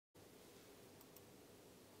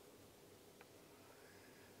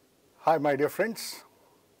Hi, my dear friends.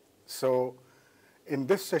 So, in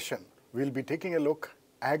this session, we'll be taking a look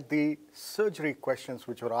at the surgery questions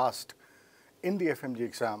which were asked in the FMG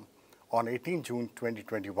exam on 18 June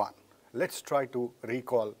 2021. Let's try to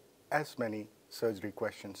recall as many surgery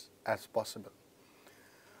questions as possible.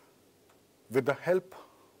 With the help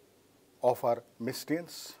of our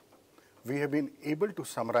misdeans, we have been able to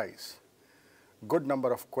summarize good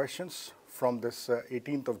number of questions from this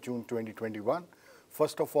 18th of June 2021.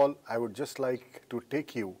 First of all, I would just like to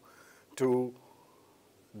take you to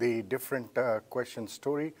the different question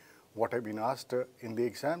story, what have been asked in the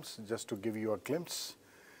exams, just to give you a glimpse,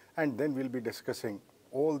 and then we'll be discussing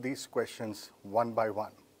all these questions one by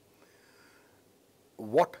one.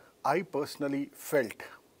 What I personally felt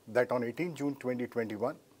that on 18 June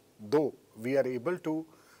 2021, though we are able to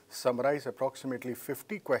summarize approximately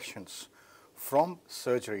 50 questions from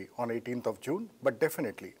surgery on 18th of June, but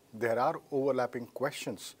definitely there are overlapping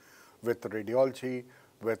questions with radiology,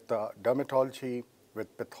 with dermatology,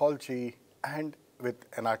 with pathology, and with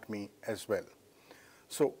anatomy as well.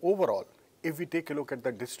 So overall, if we take a look at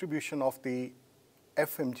the distribution of the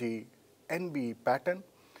FMG NBE pattern,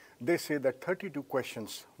 they say that 32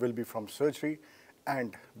 questions will be from surgery,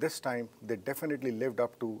 and this time they definitely lived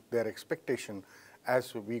up to their expectation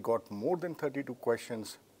as we got more than 32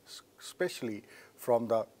 questions, especially from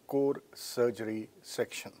the core surgery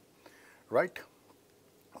section, right?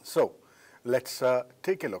 So let's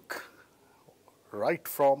take a look right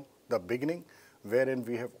from the beginning, wherein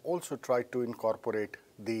we have also tried to incorporate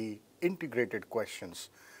the integrated questions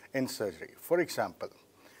in surgery. For example,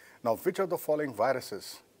 now which of the following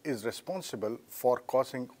viruses is responsible for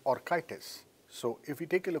causing orchitis? So if we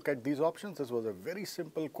take a look at these options, this was a very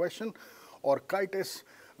simple question. Orchitis,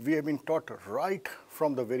 we have been taught right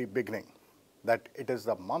from the very beginning that it is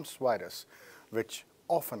the mumps virus which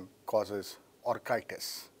often causes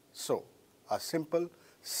orchitis. So a simple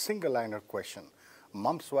single liner question,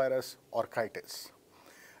 mumps virus, orchitis.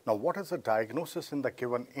 Now what is the diagnosis in the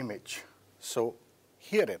given image? So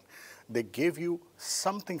herein they gave you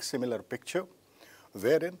something similar picture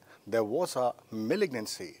wherein there was a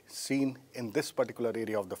malignancy seen in this particular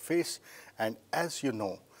area of the face, and as you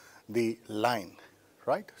know, the line,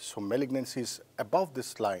 right? So malignancies above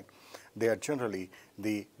this line, they are generally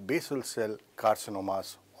the basal cell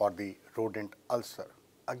carcinomas or the rodent ulcer.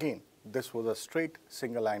 Again, this was a straight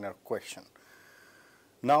single liner question.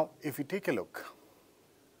 Now, if you take a look,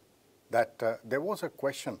 that there was a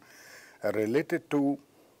question related to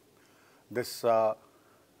this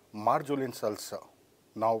Marjolin's ulcer.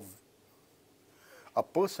 Now, a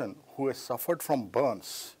person who has suffered from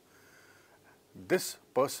burns, this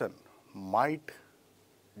person might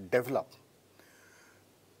develop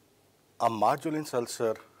a Marjolin's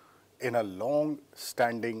ulcer in a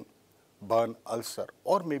long-standing burn ulcer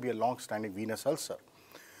or maybe a long-standing venous ulcer.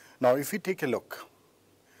 Now, if you take a look,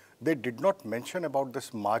 they did not mention about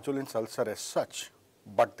this Marjolin's ulcer as such,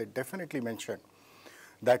 but they definitely mentioned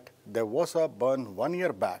that there was a burn 1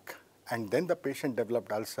 year back and then the patient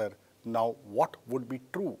developed ulcer. Now, what would be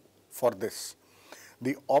true for this?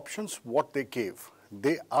 The options what they gave,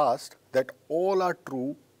 they asked that all are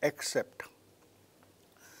true except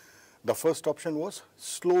the first option was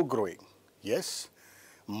slow growing. Yes,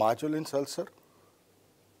 Marjolin's ulcer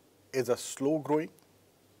is a slow growing.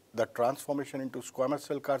 The transformation into squamous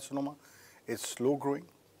cell carcinoma is slow growing.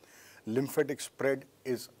 Lymphatic spread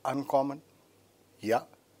is uncommon. Yeah,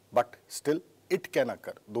 but still it can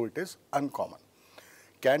occur, though it is uncommon.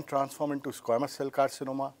 Can transform into squamous cell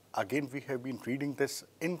carcinoma. Again, we have been reading this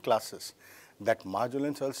in classes that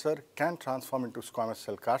Marjolin's ulcer can transform into squamous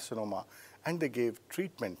cell carcinoma, and they gave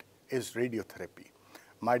treatment is radiotherapy.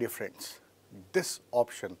 My dear friends, this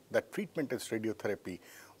option, that treatment is radiotherapy,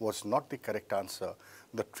 was not the correct answer.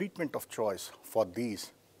 The treatment of choice for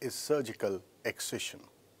these is surgical excision,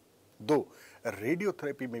 though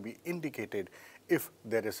radiotherapy may be indicated if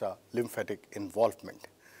there is a lymphatic involvement.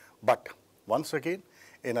 But once again,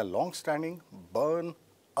 in a long-standing burn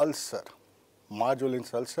ulcer,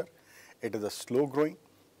 Marjolin's ulcer, it is a slow growing.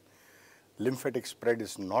 Lymphatic spread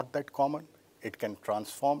is not that common. It can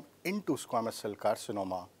transform into squamous cell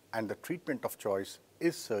carcinoma, and the treatment of choice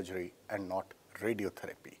is surgery and not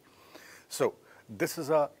radiotherapy. So this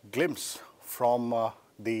is a glimpse from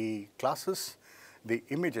the classes, the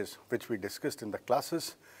images which we discussed in the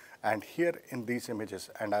classes, and here in these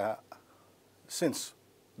images, and since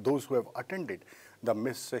those who have attended the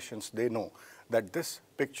missed sessions, they know that this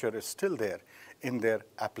picture is still there in their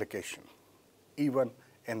application. Even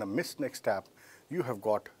in the missed next tab, you have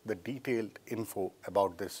got the detailed info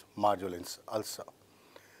about this Marjolin's ulcer.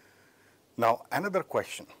 Now, another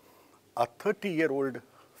question. A 30-year-old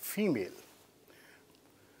female.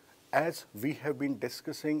 As we have been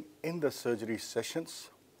discussing in the surgery sessions,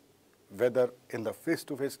 whether in the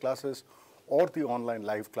face-to-face classes or the online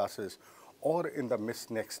live classes or in the Miss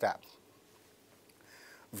Next app,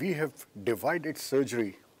 we have divided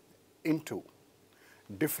surgery into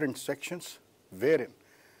different sections wherein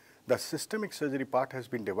the systemic surgery part has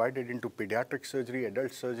been divided into pediatric surgery,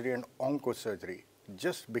 adult surgery and oncosurgery,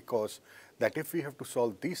 just because that if we have to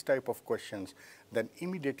solve these type of questions, then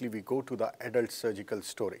immediately we go to the adult surgical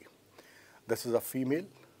story. This is a female,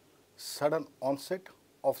 sudden onset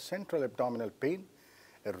of central abdominal pain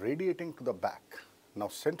radiating to the back. Now,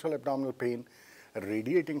 central abdominal pain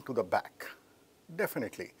radiating to the back.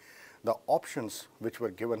 Definitely, the options which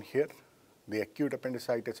were given here, the acute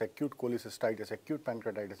appendicitis, acute cholecystitis, acute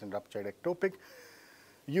pancreatitis and ruptured ectopic,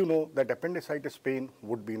 you know that appendicitis pain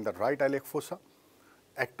would be in the right iliac fossa,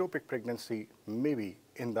 ectopic pregnancy may be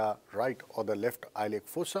in the right or the left iliac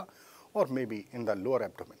fossa or maybe in the lower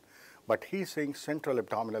abdomen. But he is saying central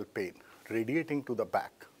abdominal pain radiating to the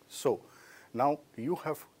back. So, now you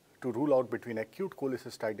have to rule out between acute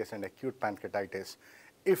cholecystitis and acute pancreatitis.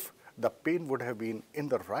 If the pain would have been in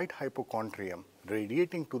the right hypochondrium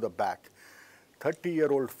radiating to the back,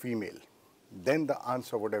 30-year-old female, then the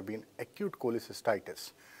answer would have been acute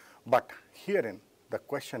cholecystitis. But herein the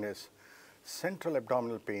question is central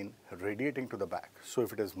abdominal pain radiating to the back. So,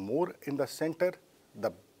 if it is more in the center,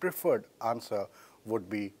 the preferred answer would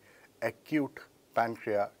be acute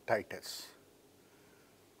pancreatitis.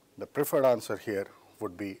 The preferred answer here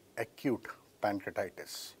would be acute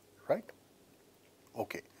pancreatitis, right?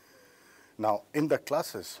 Okay. Now, in the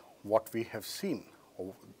classes, what we have seen,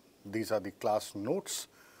 these are the class notes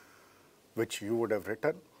which you would have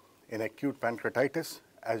written. In acute pancreatitis,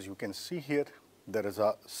 as you can see here, there is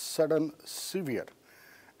a sudden severe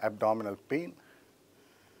abdominal pain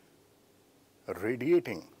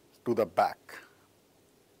radiating to the back,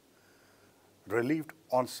 relieved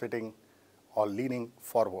on sitting or leaning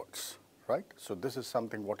forwards, right? So, this is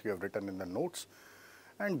something what you have written in the notes,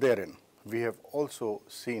 and therein we have also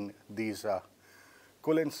seen these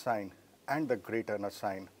Cullen's sign and the Gray Turner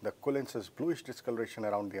sign. The Cullen's is bluish discoloration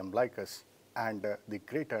around the umbilicus and the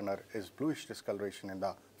Gray Turner is bluish discoloration in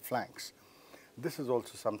the flanks. This is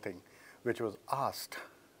also something which was asked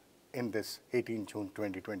in this 18 June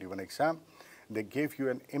 2021 exam. They gave you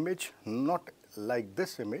an image, not like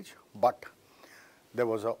this image, but there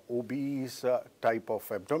was a obese type of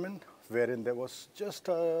abdomen wherein there was just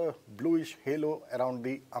a bluish halo around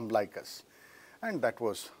the umbilicus. And that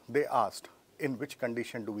was, they asked, in which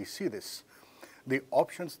condition do we see this? The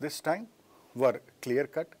options this time were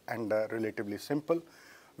clear-cut and relatively simple,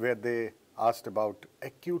 where they asked about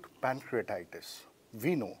acute pancreatitis.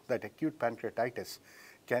 We know that acute pancreatitis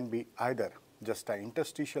can be either just an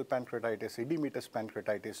interstitial pancreatitis, edematous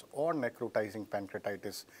pancreatitis, or necrotizing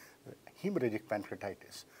pancreatitis, hemorrhagic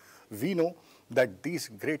pancreatitis. We know that these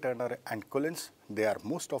Gray Turner and Cullen's, they are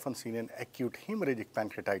most often seen in acute hemorrhagic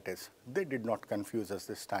pancreatitis. They did not confuse us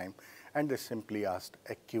this time, and they simply asked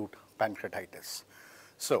acute pancreatitis.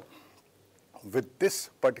 So, with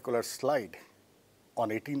this particular slide, on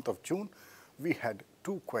 18th of June, we had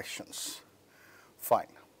two questions.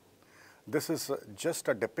 Fine. This is just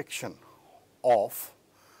a depiction of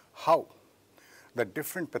how the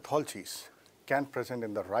different pathologies can present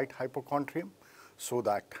in the right hypochondrium so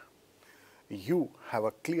that you have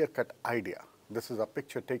a clear-cut idea. This is a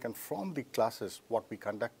picture taken from the classes what we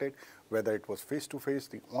conducted, whether it was face-to-face,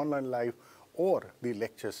 the online live, or the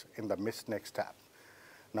lectures in the Miss Next app.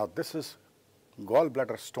 Now, this is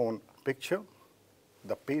gallbladder stone picture.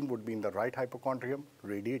 The pain would be in the right hypochondrium,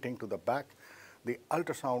 radiating to the back. The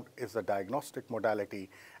ultrasound is the diagnostic modality,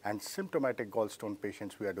 and symptomatic gallstone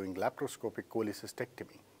patients, we are doing laparoscopic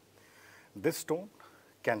cholecystectomy. This stone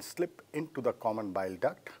can slip into the common bile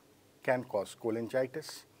duct, can cause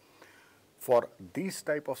cholangitis. For these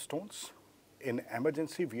type of stones, in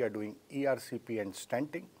emergency, we are doing ERCP and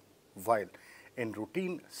stenting, while in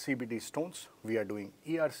routine CBD stones, we are doing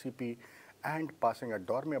ERCP and passing a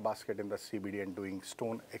Dormia basket in the CBD and doing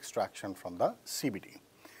stone extraction from the CBD.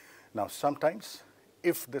 Now, sometimes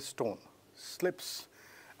if this stone slips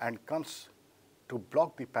and comes to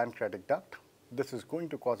block the pancreatic duct, this is going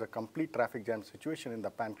to cause a complete traffic jam situation in the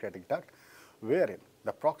pancreatic duct, wherein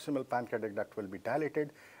the proximal pancreatic duct will be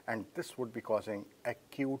dilated, and this would be causing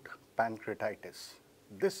acute pancreatitis.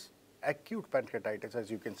 This acute pancreatitis, as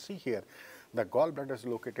you can see here, the gallbladder is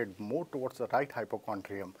located more towards the right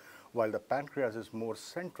hypochondrium, while the pancreas is more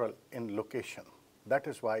central in location. That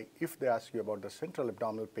is why if they ask you about the central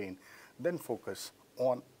abdominal pain, then focus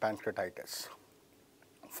on pancreatitis.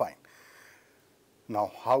 Fine. Now,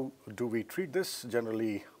 how do we treat this?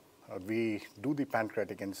 Generally, we do the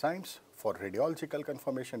pancreatic enzymes. For radiological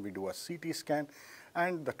confirmation, we do a CT scan,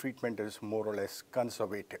 and the treatment is more or less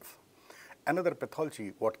conservative. Another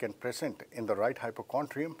pathology what can present in the right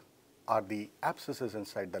hypochondrium are the abscesses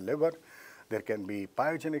inside the liver. There can be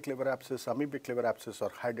pyogenic liver abscess, amoebic liver abscess, or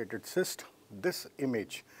hydrated cyst. This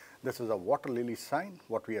image, this is a water lily sign,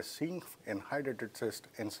 what we are seeing in hydrated cyst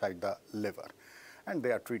inside the liver, and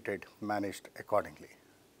they are treated, managed accordingly.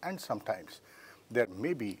 And sometimes there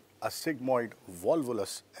may be a sigmoid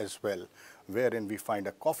volvulus as well, wherein we find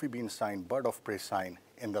a coffee bean sign, bird of prey sign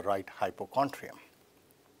in the right hypochondrium.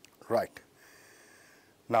 Right.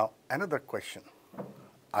 Now, another question.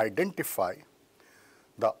 Identify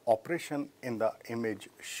the operation in the image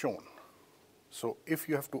shown. So, if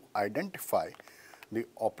you have to identify the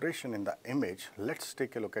operation in the image, let's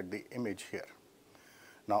take a look at the image here.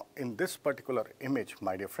 Now, in this particular image,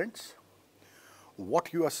 my dear friends,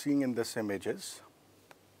 what you are seeing in this image is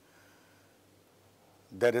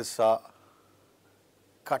there is a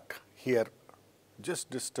cut here just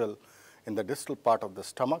distal in the distal part of the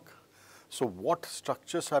stomach. So, what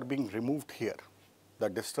structures are being removed here? The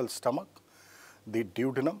distal stomach, the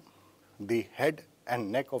duodenum, the head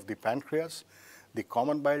and neck of the pancreas, the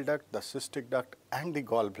common bile duct, the cystic duct, and the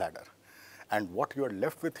gallbladder. And what you are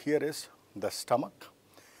left with here is the stomach,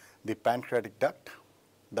 the pancreatic duct,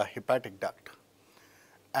 the hepatic duct,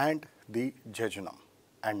 and the jejunum.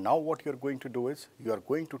 And now what you are going to do is, you are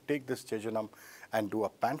going to take this jejunum and do a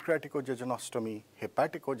pancreaticojejunostomy,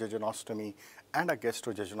 hepaticojejunostomy, and a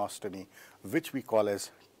gastrojejunostomy, which we call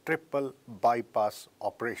as triple bypass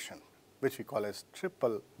operation,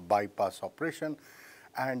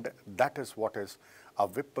 and that is what is a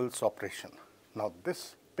Whipple's operation. Now,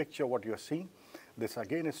 this picture what you are seeing, this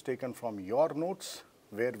again is taken from your notes,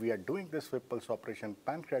 where we are doing this Whipple's operation,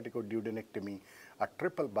 pancreaticoduodenectomy, a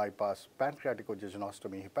triple bypass,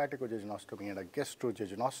 pancreaticojejunostomy, hepaticojejunostomy, and a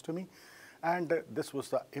gastrojejunostomy. And this was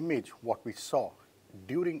the image what we saw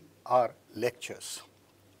during our lectures.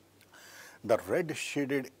 The red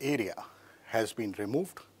shaded area has been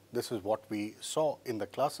removed. This is what we saw in the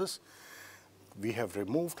classes. We have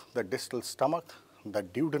removed the distal stomach, the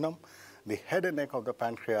duodenum, the head and neck of the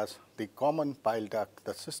pancreas, the common bile duct,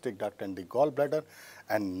 the cystic duct, and the gallbladder.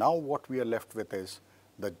 And now what we are left with is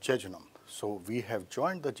the jejunum. So, we have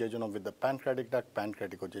joined the jejunum with the pancreatic duct,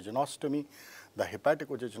 pancreaticojejunostomy, the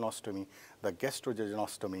hepaticojejunostomy, the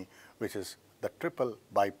gastrojejunostomy, which is the triple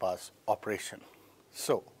bypass operation.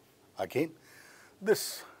 So, again,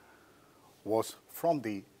 this was from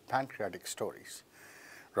the pancreatic stories.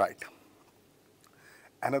 Right.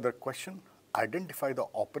 Another question, identify the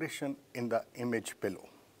operation in the image below.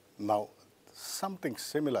 Now, something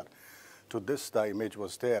similar to this, the image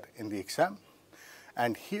was there in the exam,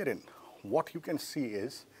 and herein what you can see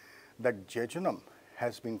is that jejunum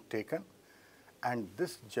has been taken, and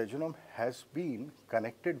this jejunum has been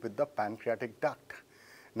connected with the pancreatic duct.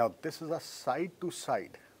 Now, this is a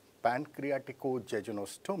side-to-side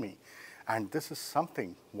pancreaticojejunostomy, and this is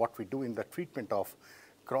something what we do in the treatment of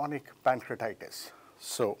chronic pancreatitis.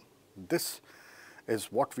 So, this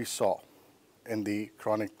is what we saw in the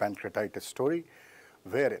chronic pancreatitis story,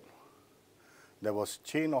 wherein there was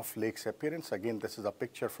chain of lakes appearance. Again, this is a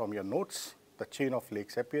picture from your notes, the chain of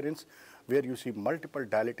lakes appearance, where you see multiple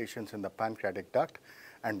dilatations in the pancreatic duct.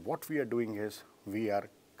 And what we are doing is, we are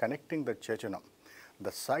connecting the jejunum.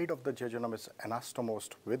 The side of the jejunum is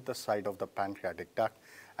anastomosed with the side of the pancreatic duct,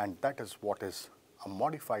 and that is what is a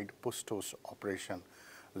modified Bustos operation,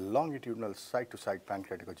 longitudinal side-to-side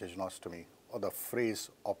pancreaticojejunostomy, or the Fraze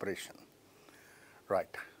operation.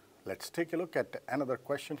 Right. Let's take a look at another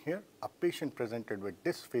question here. A patient presented with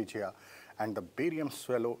dysphagia and the barium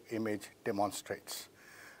swallow image demonstrates.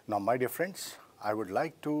 Now, my dear friends, I would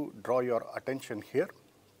like to draw your attention here.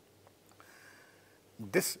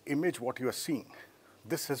 This image what you are seeing,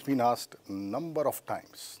 this has been asked number of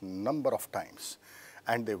times,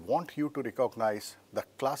 and they want you to recognize the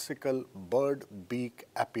classical bird beak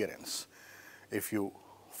appearance. If you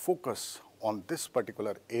focus on this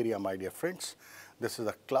particular area, my dear friends, this is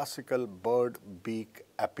a classical bird beak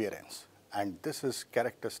appearance, and this is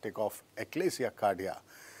characteristic of achalasia cardia.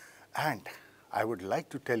 And I would like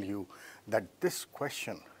to tell you that this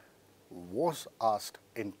question was asked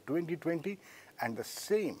in 2020, and the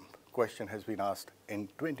same question has been asked in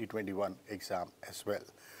 2021 exam as well.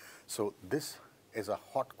 So this is a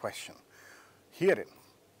hot question. Herein,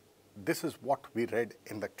 this is what we read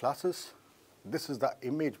in the classes. This is the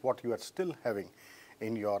image what you are still having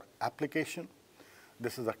in your application.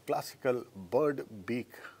 This is a classical bird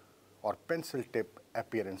beak or pencil tip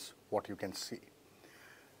appearance what you can see.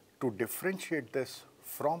 To differentiate this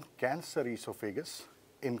from cancer esophagus,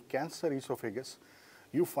 in cancer esophagus,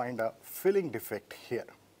 you find a filling defect here.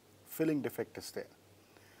 Filling defect is there.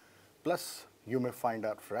 Plus, you may find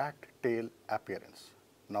a rat tail appearance.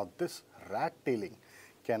 Now, this rat tailing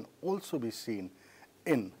can also be seen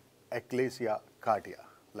in achalasia cardia.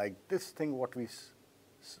 Like this thing what we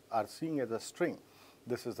are seeing as a string,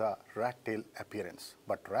 this is a rat tail appearance.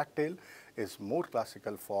 But rat tail is more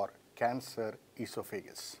classical for cancer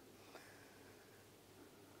esophagus.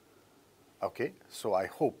 Okay, so I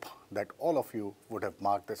hope that all of you would have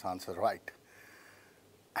marked this answer right.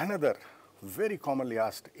 Another very commonly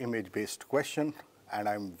asked image-based question, and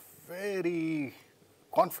I'm very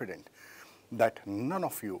confident that none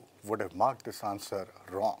of you would have marked this answer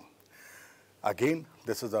wrong. Again,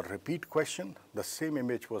 this is a repeat question. The same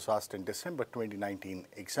image was asked in December 2019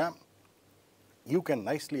 exam. You can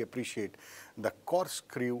nicely appreciate the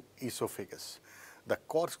corkscrew esophagus. The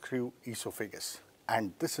corkscrew esophagus,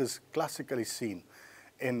 and this is classically seen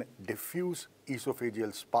in diffuse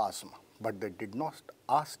esophageal spasm, but they did not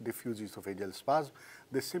ask diffuse esophageal spasm,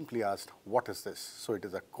 they simply asked what is this? So it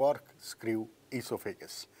is a corkscrew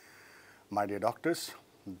esophagus. My dear doctors,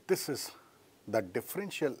 this is the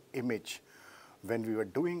differential image when we were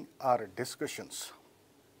doing our discussions.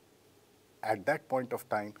 At that point of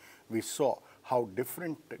time, we saw how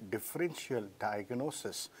different differential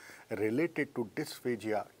diagnosis related to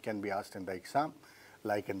dysphagia can be asked in the exam.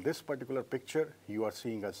 Like in this particular picture, you are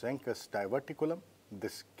seeing a Zenkus diverticulum.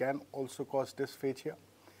 This can also cause dysphagia.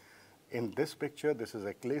 In this picture, this is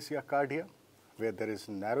achalasia cardia, where there is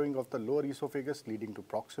narrowing of the lower esophagus leading to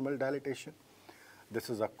proximal dilatation. This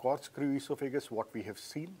is a corkscrew esophagus, what we have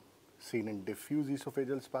seen in diffuse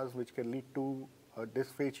esophageal spasm, which can lead to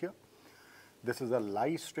dysphagia. This is a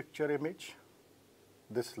lie stricture image.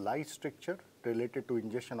 This lie stricture related to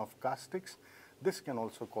ingestion of castics, this can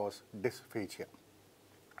also cause dysphagia.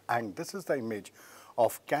 And this is the image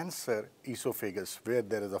of cancer esophagus, where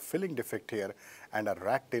there is a filling defect here and a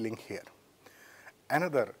rat tailing here.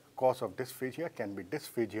 Another cause of dysphagia can be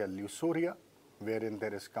dysphagia lusoria, wherein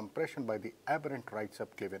there is compression by the aberrant right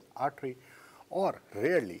subclavian artery, or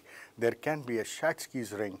rarely there can be a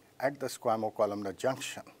Schatzki's ring at the squamocolumnar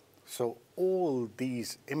junction. So all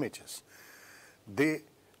these images, they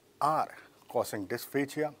are causing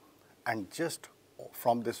dysphagia, and just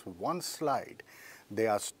from this one slide, they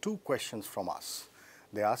asked two questions from us.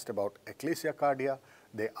 They asked about achalasia cardia,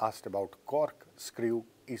 they asked about corkscrew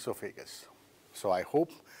esophagus. So I hope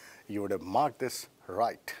you would have marked this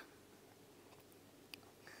right.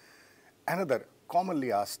 Another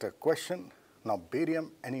commonly asked question, now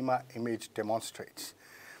barium enema image demonstrates.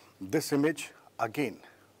 This image, again,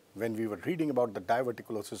 when we were reading about the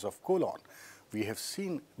diverticulosis of colon, we have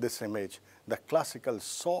seen this image, the classical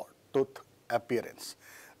sawtooth appearance.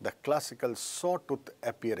 The classical sawtooth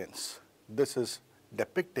appearance, this is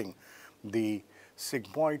depicting the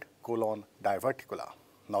sigmoid colon diverticula.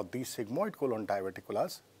 Now these sigmoid colon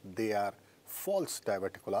diverticulas, they are false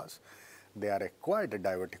diverticulas, they are acquired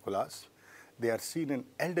diverticulas, they are seen in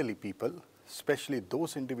elderly people, especially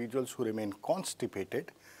those individuals who remain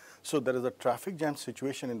constipated. So there is a traffic jam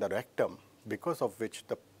situation in the rectum, because of which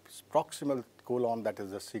the proximal colon, that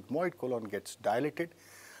is the sigmoid colon, gets dilated.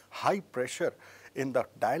 High pressure in the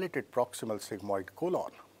dilated proximal sigmoid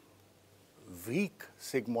colon, weak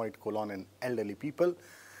sigmoid colon in elderly people.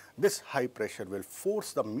 This high pressure will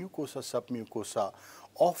force the mucosa submucosa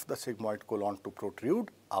of the sigmoid colon to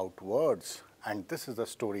protrude outwards, and this is the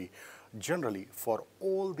story generally for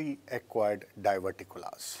all the acquired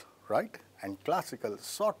diverticulas, right? And classical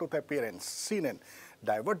sawtooth appearance seen in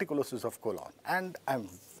diverticulosis of colon. And I'm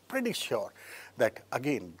pretty sure that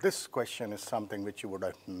again this question is something which you would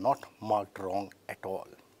have not marked wrong at all.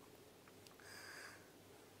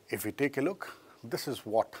 If we take a look, this is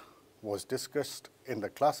what was discussed in the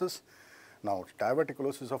classes. Now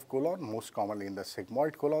diverticulosis of colon, most commonly in the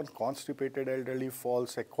sigmoid colon, constipated elderly,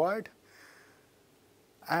 false acquired.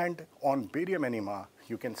 And on barium enema,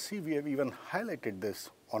 you can see we have even highlighted this.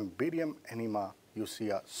 On barium enema, you see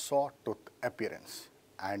a sawtooth appearance,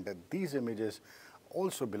 and these images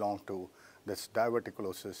also belong to this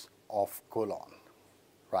diverticulosis of colon,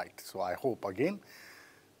 right? So I hope again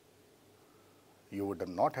you would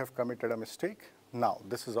not have committed a mistake. Now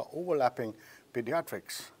this is an overlapping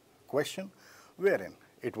pediatrics question, wherein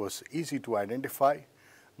it was easy to identify.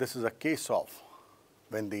 This is a case of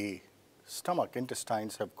when the stomach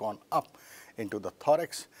intestines have gone up into the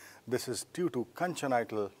thorax. This is due to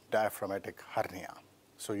congenital diaphragmatic hernia.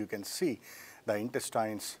 So you can see the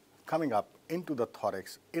intestines coming up into the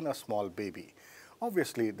thorax in a small baby.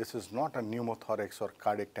 Obviously, this is not a pneumothorax or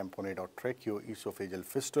cardiac tamponade or tracheoesophageal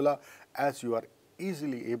fistula, as you are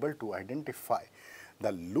easily able to identify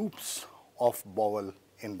the loops of bowel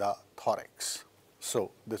in the thorax.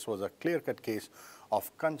 So, this was a clear-cut case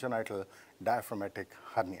of congenital diaphragmatic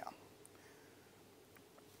hernia.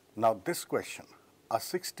 Now, this question, a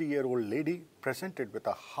 60-year-old lady presented with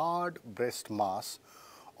a hard breast mass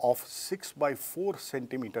of 6 by 4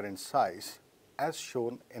 centimeter in size as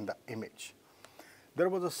shown in the image. There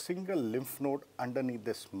was a single lymph node underneath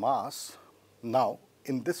this mass. Now,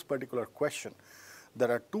 in this particular question, there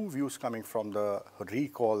are two views coming from the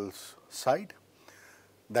recall's side,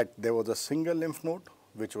 that there was a single lymph node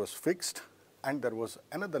which was fixed and there was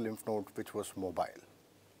another lymph node which was mobile,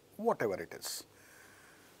 whatever it is.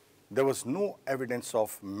 There was no evidence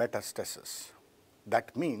of metastasis.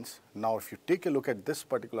 That means, now if you take a look at this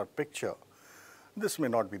particular picture, this may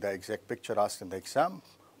not be the exact picture asked in the exam,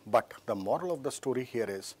 but the moral of the story here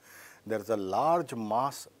is there is a large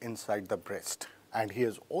mass inside the breast, and he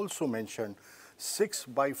has also mentioned 6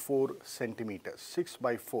 by 4 centimeters, 6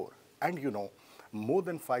 by 4, and you know more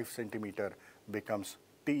than 5 centimeter becomes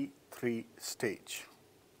T3 stage.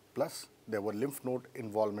 Plus there were lymph node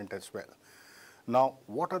involvement as well. Now,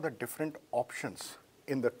 what are the different options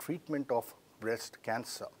in the treatment of breast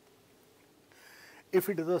cancer? If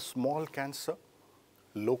it is a small cancer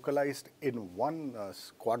localized in one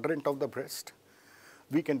quadrant of the breast,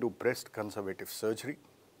 we can do breast conservative surgery.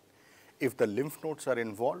 If the lymph nodes are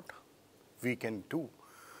involved, we can do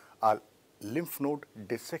a lymph node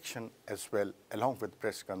dissection as well along with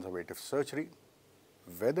breast conservative surgery.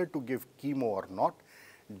 Whether to give chemo or not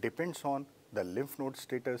depends on the lymph node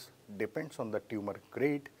status, depends on the tumor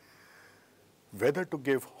grade. Whether to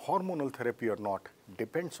give hormonal therapy or not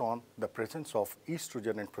depends on the presence of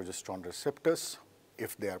estrogen and progesterone receptors.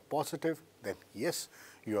 If they are positive, then yes,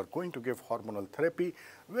 you are going to give hormonal therapy,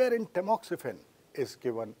 wherein tamoxifen is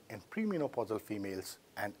given in premenopausal females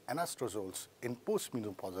and anastrozole in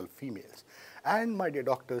postmenopausal females. And my dear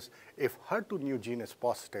doctors, if HER2 new gene is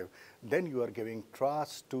positive, then you are giving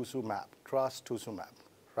trastuzumab,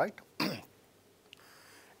 right?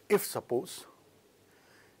 If suppose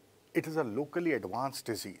it is a locally advanced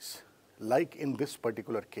disease, like in this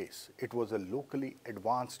particular case, it was a locally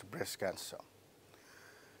advanced breast cancer.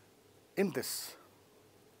 In this,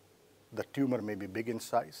 the tumor may be big in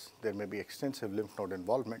size, there may be extensive lymph node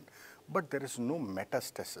involvement, but there is no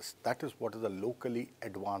metastasis. That is what is a locally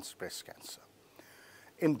advanced breast cancer.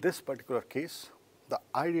 In this particular case, the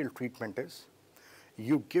ideal treatment is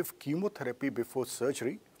you give chemotherapy before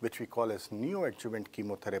surgery, which we call as neoadjuvant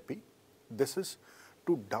chemotherapy. This is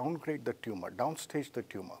to downgrade the tumor, downstage the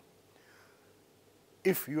tumor.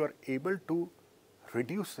 If you are able to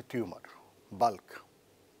reduce the tumor bulk,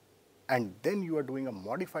 and then you are doing a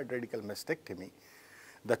modified radical mastectomy,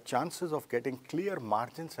 the chances of getting clear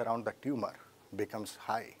margins around the tumor becomes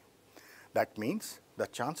high. That means the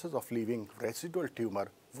chances of leaving residual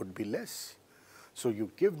tumor would be less. So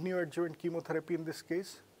you give neoadjuvant chemotherapy in this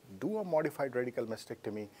case, do a modified radical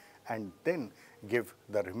mastectomy, and then give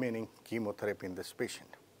the remaining chemotherapy in this patient.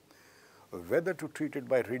 Whether to treat it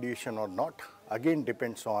by radiation or not, again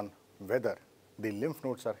depends on whether the lymph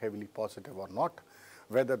nodes are heavily positive or not,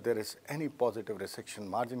 whether there is any positive resection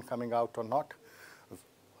margin coming out or not.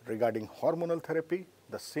 Regarding hormonal therapy,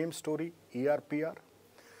 the same story, ER/PR,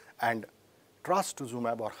 and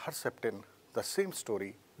trastuzumab or Herceptin, the same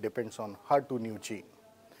story, depends on HER2 new gene.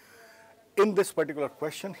 In this particular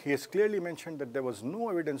question, he has clearly mentioned that there was no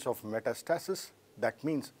evidence of metastasis. That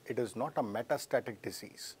means it is not a metastatic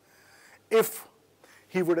disease. If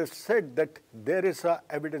he would have said that there is a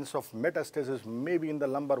evidence of metastasis maybe in the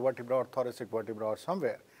lumbar vertebra or thoracic vertebra or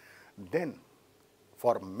somewhere, then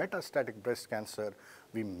for metastatic breast cancer,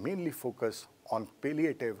 we mainly focus on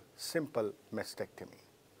palliative simple mastectomy,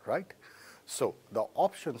 right? So the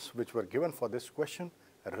options which were given for this question,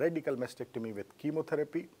 radical mastectomy with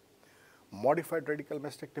chemotherapy, modified radical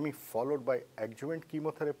mastectomy followed by adjuvant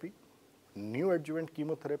chemotherapy, neoadjuvant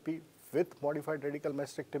chemotherapy with modified radical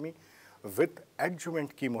mastectomy with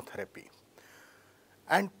adjuvant chemotherapy,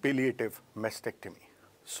 and palliative mastectomy.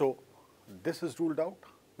 So this is ruled out.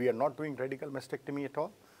 We are not doing radical mastectomy at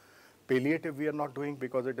all. Palliative we are not doing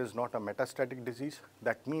because it is not a metastatic disease.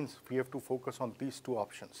 That means we have to focus on these two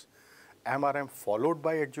options, MRM followed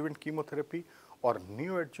by adjuvant chemotherapy or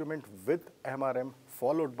neoadjuvant with MRM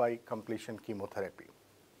followed by completion chemotherapy.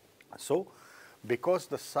 So because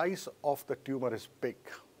the size of the tumor is big,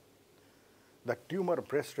 the tumor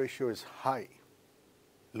breast ratio is high,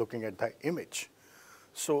 looking at the image.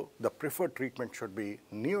 So the preferred treatment should be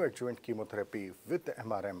neoadjuvant chemotherapy with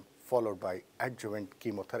MRM followed by adjuvant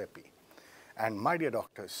chemotherapy. And my dear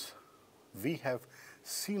doctors, we have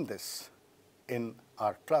seen this in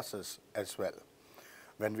our classes as well.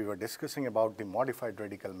 When we were discussing about the modified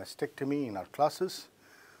radical mastectomy in our classes,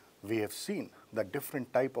 we have seen the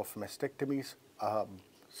different type of mastectomies,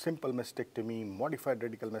 simple mastectomy, modified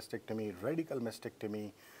radical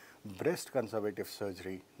mastectomy, breast conservative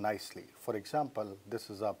surgery nicely. For example,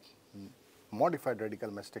 this is a modified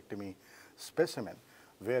radical mastectomy specimen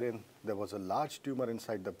wherein there was a large tumor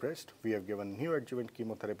inside the breast. We have given neoadjuvant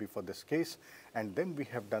chemotherapy for this case, and then we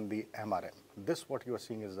have done the MRM. This, what you are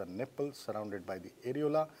seeing, is the nipple surrounded by the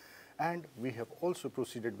areola, and we have also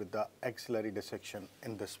proceeded with the axillary dissection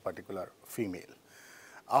in this particular female.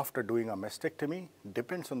 After doing a mastectomy,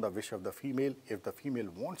 depends on the wish of the female. If the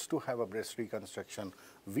female wants to have a breast reconstruction,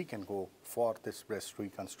 we can go for this breast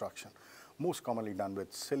reconstruction, most commonly done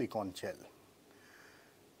with silicone gel.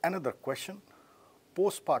 Another question,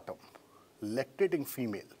 postpartum, lactating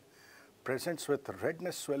female presents with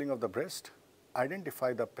redness, swelling of the breast.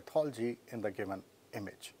 Identify the pathology in the given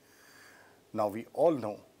image. Now we all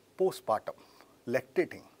know postpartum,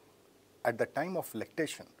 lactating, at the time of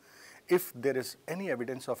lactation, if there is any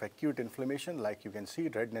evidence of acute inflammation, like you can see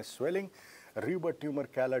redness, swelling, rubor, tumor,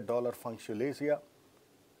 calor, dolor, functulasia,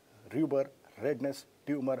 rubor, redness,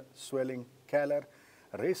 tumor, swelling, calor,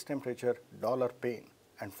 raised temperature, dolor, pain,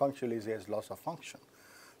 and functulasia is loss of function.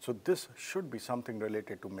 So this should be something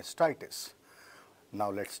related to mastitis.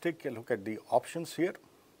 Now let's take a look at the options here.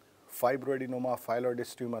 Fibroadenoma,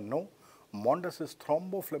 phylloides tumor, no. Mondus is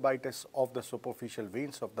thrombophlebitis of the superficial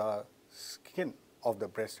veins of the skin of the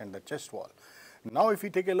breast and the chest wall. Now if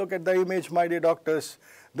we take a look at the image, my dear doctors,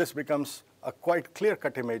 this becomes a quite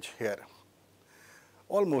clear-cut image here.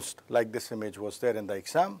 Almost like this image was there in the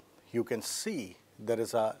exam. You can see there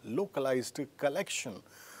is a localized collection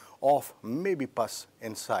of maybe pus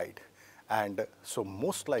inside, and so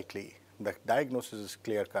most likely the diagnosis is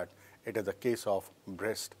clear-cut. It is a case of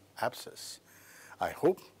breast abscess. I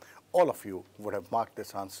hope all of you would have marked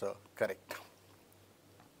this answer correct.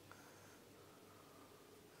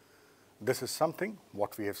 This is something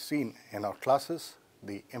what we have seen in our classes,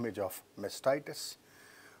 the image of mastitis,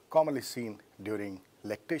 commonly seen during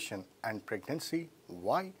lactation and pregnancy.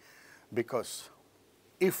 Why? Because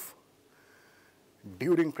if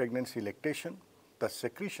during pregnancy lactation, the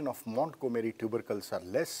secretion of Montgomery tubercles are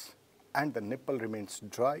less and the nipple remains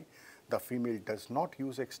dry, the female does not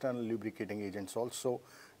use external lubricating agents also,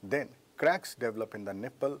 then cracks develop in the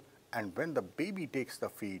nipple, and when the baby takes the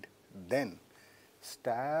feed, then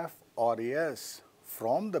staph aureus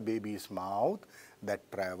from the baby's mouth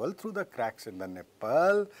that travel through the cracks in the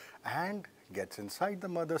nipple and gets inside the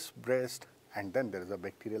mother's breast, and then there is a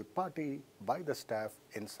bacterial party by the staph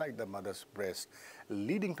inside the mother's breast,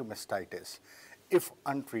 leading to mastitis. If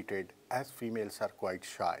untreated, as females are quite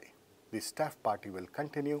shy, the staph party will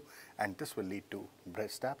continue and this will lead to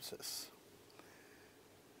breast abscess.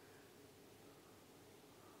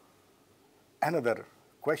 Another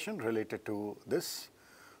question related to this,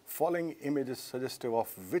 following image is suggestive of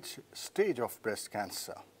which stage of breast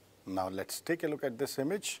cancer? Now let's take a look at this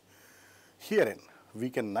image. Herein we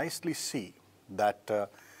can nicely see that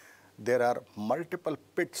there are multiple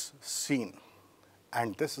pits seen,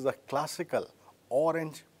 and this is a classical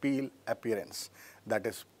orange peel appearance, that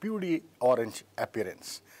is pudy orange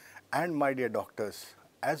appearance. And my dear doctors,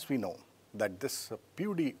 as we know that this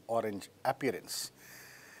pudy orange appearance,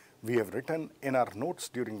 we have written in our notes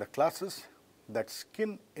during the classes that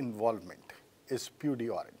skin involvement is pudy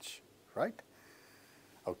orange, right?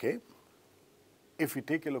 Okay. If we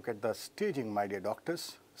take a look at the staging, my dear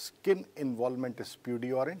doctors, skin involvement is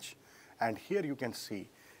pudy orange, and here you can see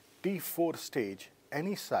T4 stage,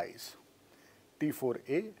 any size,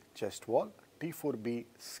 T4A chest wall, T4B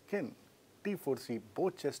skin, T4C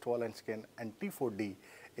both chest wall and skin, and T4D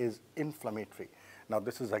is inflammatory. Now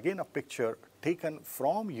this is again a picture taken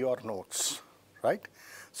from your notes, right?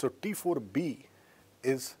 So T4B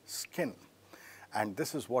is skin, and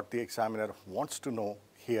this is what the examiner wants to know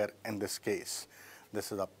here in this case.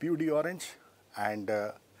 This is a pudy orange, and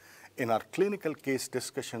in our clinical case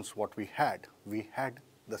discussions what we had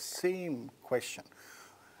the same question,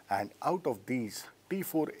 and out of these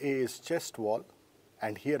T4A is chest wall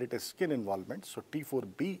and here it is skin involvement, so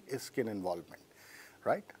T4B is skin involvement,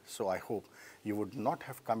 right? So I hope you would not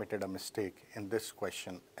have committed a mistake in this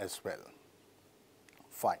question as well.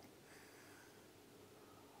 Fine.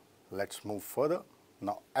 Let's move further.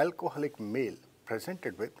 Now alcoholic male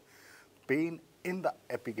presented with pain in the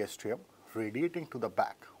epigastrium radiating to the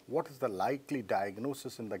back. What is the likely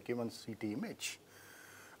diagnosis in the given CT image?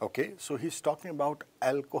 Okay, so he's talking about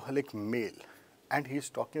alcoholic male and he's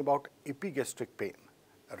talking about epigastric pain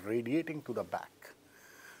radiating to the back.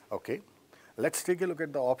 Okay, let's take a look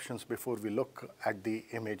at the options before we look at the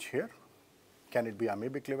image here. Can it be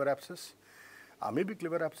amoebic liver abscess? Amoebic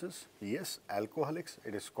liver abscess, yes, alcoholics,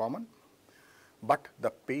 it is common, but the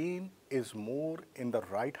pain is more in the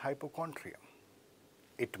right hypochondrium.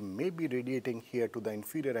 It may be radiating here to the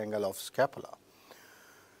inferior angle of scapula.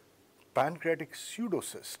 Pancreatic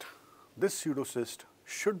pseudocyst. This pseudocyst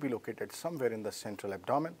should be located somewhere in the central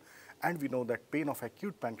abdomen, and we know that pain of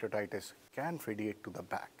acute pancreatitis can radiate to the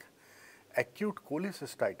back. Acute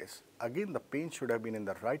cholecystitis, again the pain should have been in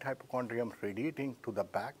the right hypochondrium radiating to the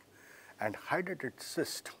back. And hydrated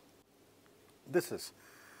cyst, this is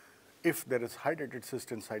if there is hydrated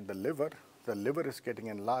cyst inside the liver is getting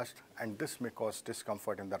enlarged, and this may cause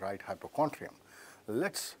discomfort in the right hypochondrium.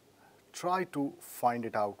 Let's try to find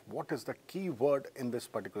it out. What is the key word in this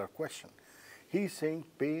particular question? He is saying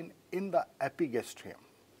pain in the epigastrium,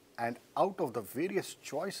 and out of the various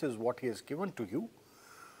choices what he has given to you,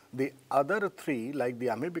 the other three, like the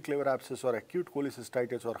amoebic liver abscess or acute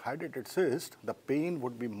cholecystitis or hydrated cyst, the pain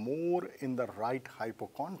would be more in the right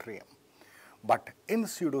hypochondrium. But in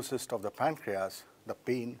pseudocyst of the pancreas, the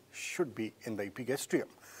pain should be in the epigastrium.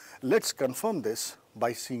 Let's confirm this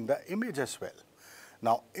by seeing the image as well.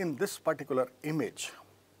 Now, in this particular image,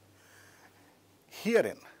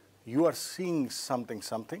 herein you are seeing something,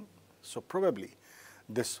 so probably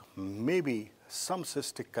this may be some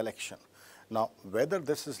cystic collection. Now, whether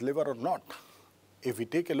this is liver or not, if we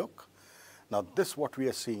take a look, now this what we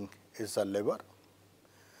are seeing is the liver.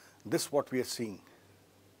 This what we are seeing,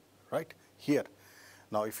 right, here.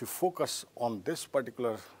 Now, if you focus on this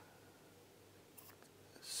particular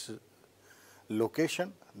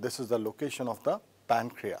location, this is the location of the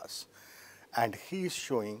pancreas, and he is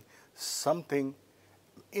showing something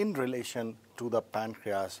in relation to the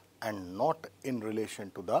pancreas and not in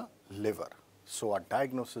relation to the liver. So, our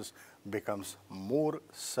diagnosis becomes more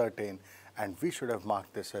certain, and we should have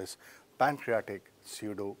marked this as pancreatic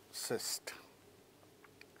pseudocyst.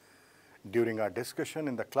 During our discussion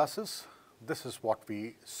in the classes, this is what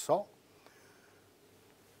we saw,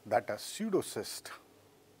 that a pseudocyst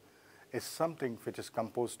is something which is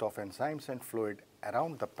composed of enzymes and fluid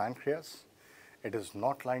around the pancreas. It is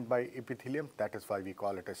not lined by epithelium, that is why we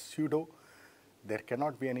call it a pseudo. There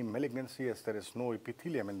cannot be any malignancy as there is no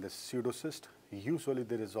epithelium in this pseudocyst. Usually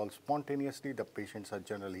they resolve spontaneously. The patients are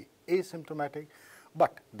generally asymptomatic,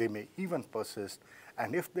 but they may even persist,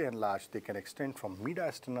 and if they enlarge, they can extend from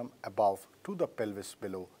mediastinum above to the pelvis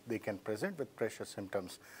below. They can present with pressure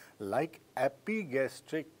symptoms like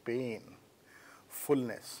epigastric pain,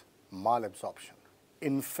 fullness, malabsorption.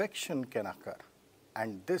 Infection can occur,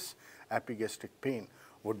 and this epigastric pain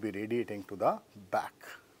would be radiating to the back.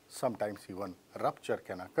 Sometimes even rupture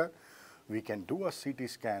can occur. We can do a CT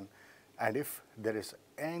scan, and if there is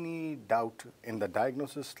any doubt in the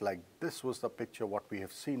diagnosis, like this was the picture what we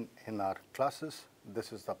have seen in our classes.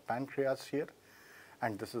 This is the pancreas here,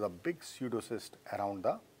 and this is a big pseudocyst around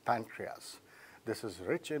the pancreas. This is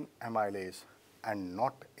rich in amylase and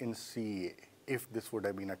not in CEA. If this would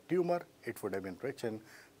have been a tumor, it would have been rich in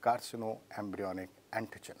carcinoembryonic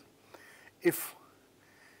antigen. If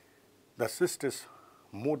the cyst is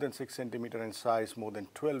more than 6 centimeter in size, more than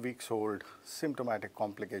 12 weeks old, symptomatic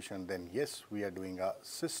complication, then yes, we are doing a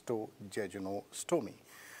cystojejunectomy.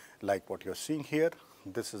 Like what you're seeing here,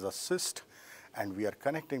 this is a cyst, and we are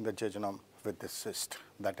connecting the jejunum with this cyst.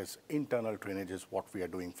 That is internal drainage is what we are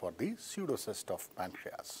doing for the pseudocyst of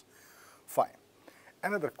pancreas. Fine.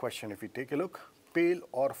 Another question, if we take a look, pale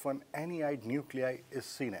orphan any-eyed nuclei is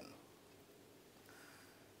seen in.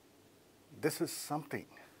 This is something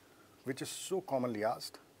which is so commonly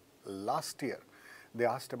asked. Last year, they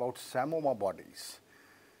asked about Samoma bodies.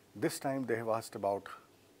 This time, they have asked about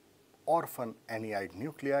orphan any-eyed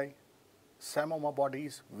nuclei. Samoma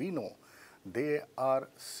bodies, we know they are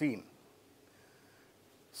seen.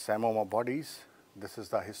 Samoma bodies, this is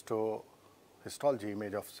the histology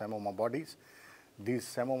image of Samoma bodies. These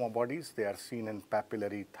Samoma bodies, they are seen in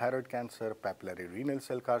papillary thyroid cancer, papillary renal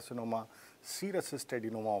cell carcinoma, serous cyst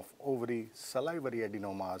adenoma of ovary, salivary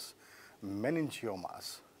adenomas,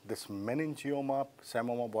 meningiomas. This meningioma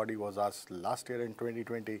Samoma body was asked last year in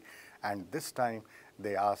 2020, and this time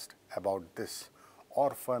they asked about this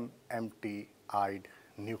orphan empty-eyed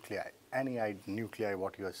nuclei. Any-eyed nuclei,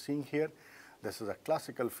 what you are seeing here, this is a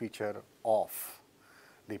classical feature of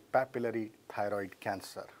the papillary thyroid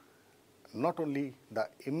cancer. Not only the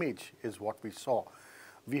image is what we saw,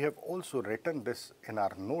 we have also written this in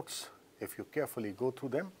our notes. If you carefully go through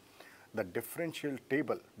them, the differential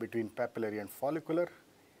table between papillary and follicular,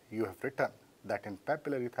 you have written that in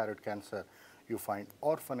papillary thyroid cancer, you find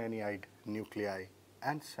orphan any-eyed nuclei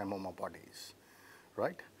and seminoma bodies,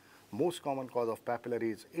 right? Most common cause of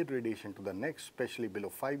papillary is irradiation to the neck, especially below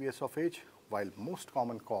 5 years of age, while most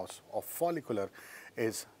common cause of follicular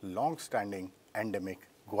is long-standing endemic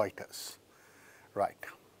goiters, right?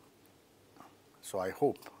 So I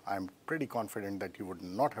hope, I'm pretty confident that you would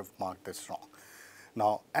not have marked this wrong.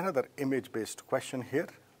 Now, another image-based question here,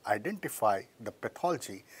 identify the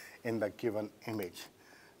pathology in the given image.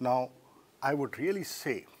 Now, I would really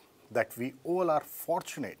say that we all are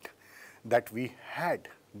fortunate that we had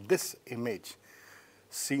this image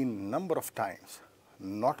seen number of times,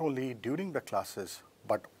 not only during the classes,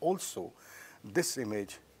 but also this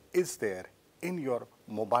image is there in your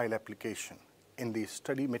mobile application, in the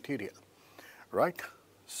study material, right?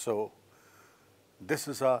 So this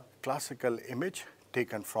is a classical image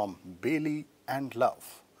taken from Bailey and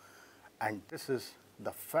Love, and this is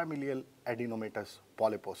the familial adenomatous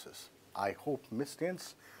polyposis. I hope Ms.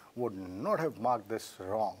 Tains would not have marked this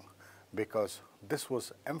wrong because this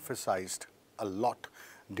was emphasized a lot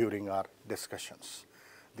during our discussions.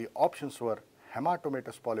 The options were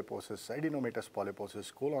hematomatous polyposis, adenomatous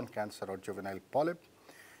polyposis, colon cancer or juvenile polyp.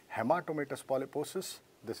 Hematomatous polyposis,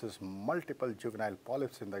 this is multiple juvenile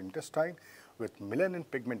polyps in the intestine with melanin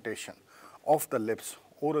pigmentation of the lips,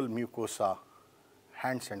 oral mucosa,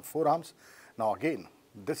 hands and forearms. Now again,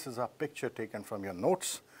 this is a picture taken from your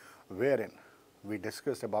notes wherein we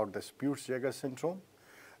discussed about the Peutz-Jeghers syndrome.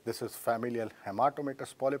 This is familial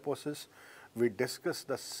hematomatous polyposis. We discussed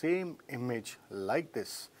the same image like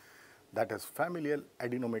this, that is familial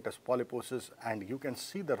adenomatous polyposis, and you can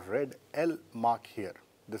see the red L mark here.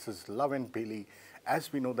 This is Love and Bailey.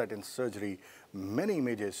 As we know that in surgery, many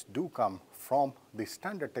images do come from the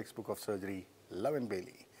standard textbook of surgery, Love and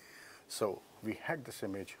Bailey. So we had this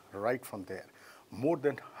image right from there. More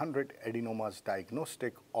than 100 adenomas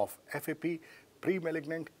diagnostic of FAP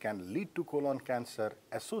pre-malignant can lead to colon cancer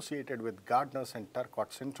associated with Gardner's and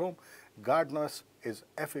Turcot syndrome. Gardner's is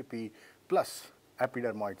FAP plus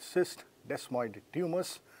epidermoid cyst, desmoid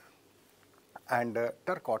tumors, and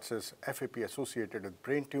Turcot's is FAP associated with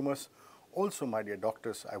brain tumors. Also, my dear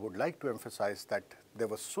doctors, I would like to emphasize that there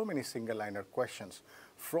were so many single liner questions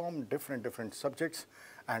from different subjects,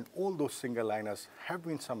 and all those single liners have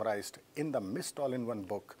been summarized in the Missed All-in-One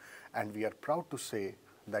book, and we are proud to say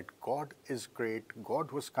that God is great.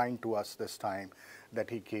 God was kind to us this time that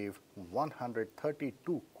He gave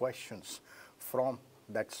 132 questions from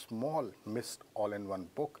that small Missed All-in-One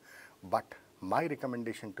book. But my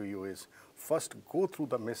recommendation to you is first go through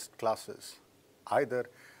the missed classes, either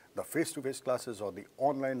the face-to-face classes or the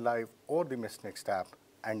online live or the Missed Next app,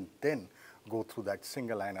 and then go through that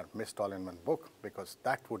single liner Missed All-in-One book, because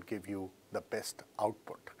that would give you the best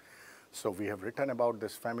output. So we have written about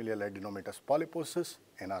this familial adenomatous polyposis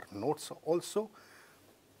in our notes also,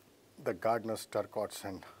 the Gardner's, Turcot's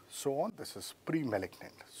and so on. This is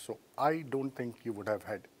pre-malignant. So I don't think you would have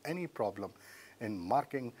had any problem in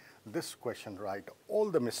marking this question right.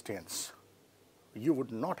 All the mistakes, you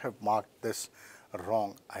would not have marked this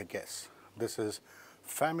wrong, I guess. This is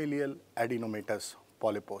familial adenomatous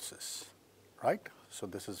polyposis, right? So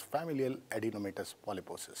this is familial adenomatous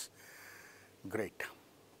polyposis. Great.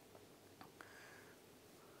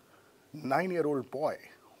 9-year-old boy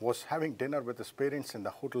was having dinner with his parents in the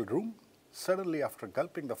hotel room. Suddenly, after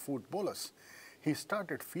gulping the food bolus, he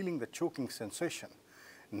started feeling the choking sensation.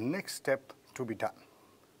 Next step to be done.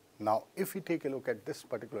 Now, if we take a look at this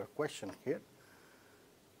particular question here,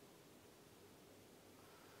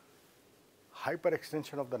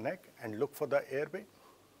 hyperextension of the neck and look for the airway,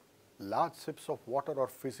 large sips of water or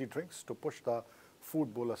fizzy drinks to push the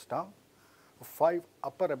food bolus down, 5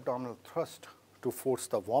 upper abdominal thrust to force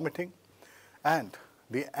the vomiting, and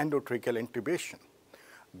the endotracheal intubation.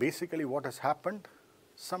 Basically what has happened,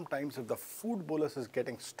 sometimes if the food bolus is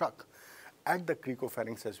getting stuck at the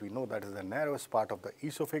cricopharynx, as we know that is the narrowest part of the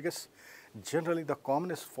esophagus, generally the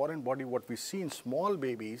commonest foreign body what we see in small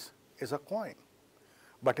babies is a coin.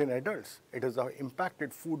 But in adults, it is the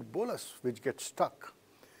impacted food bolus which gets stuck.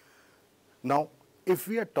 Now, if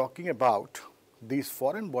we are talking about these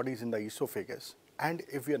foreign bodies in the esophagus, and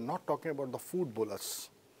if we are not talking about the food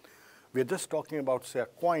bolus, we are just talking about, say, a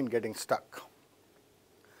coin getting stuck.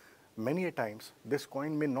 Many a times, this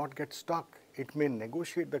coin may not get stuck. It may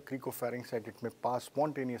negotiate the cricopharynx and it may pass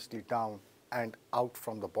spontaneously down and out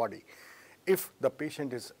from the body. If the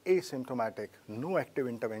patient is asymptomatic, no active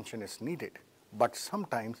intervention is needed. But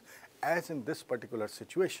sometimes, as in this particular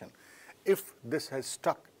situation, if this has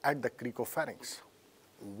stuck at the cricopharynx,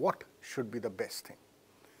 what should be the best thing?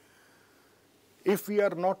 If we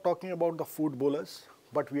are not talking about the food bolus,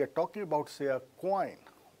 but we are talking about, say, a coin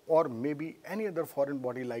or maybe any other foreign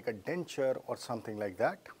body like a denture or something like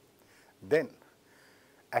that, then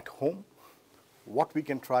at home, what we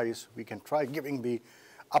can try is, we can try giving the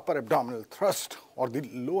upper abdominal thrust or the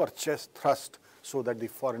lower chest thrust so that the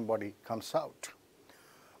foreign body comes out.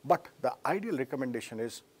 But the ideal recommendation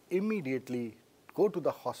is immediately go to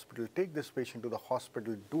the hospital, take this patient to the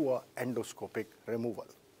hospital, do a endoscopic removal.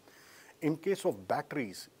 In case of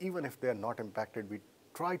batteries, even if they are not impacted, we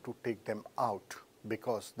try to take them out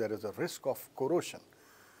because there is a risk of corrosion.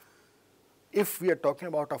 If we are talking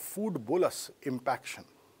about a food bolus impaction,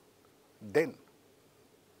 then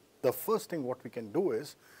the first thing what we can do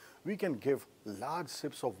is we can give large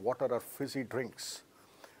sips of water or fizzy drinks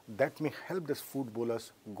that may help this food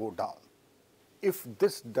bolus go down. If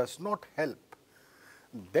this does not help,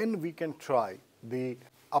 then we can try the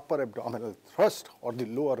upper abdominal thrust or the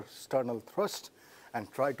lower sternal thrust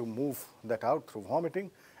and try to move that out through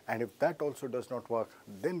vomiting. And if that also does not work,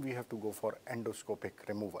 then we have to go for endoscopic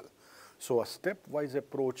removal. So a stepwise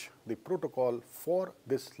approach, the protocol for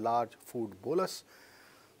this large food bolus.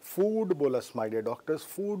 Food bolus, my dear doctors,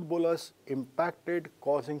 food bolus impacted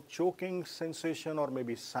causing choking sensation or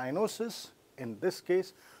maybe cyanosis. In this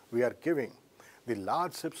case, we are giving the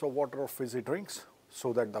large sips of water or fizzy drinks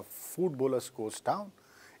so that the food bolus goes down.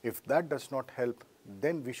 If that does not help,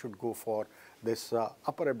 then we should go for this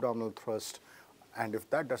upper abdominal thrust, and if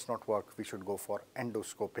that does not work, we should go for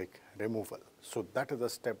endoscopic removal. So that is a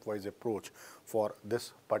stepwise approach for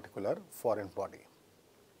this particular foreign body.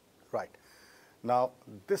 Right. Now,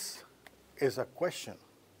 this is a question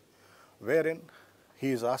wherein he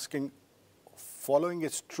is asking, following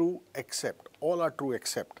is true except, all are true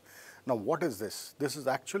except. Now, what is this? This is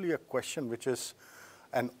actually a question which is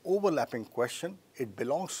an overlapping question. It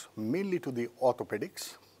belongs mainly to the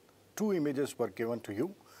orthopedics. Two images were given to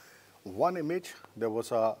you. One image, there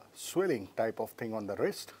was a swelling type of thing on the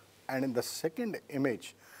wrist, and in the second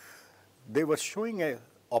image, they were showing an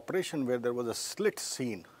operation where there was a slit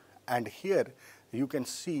seen, and here you can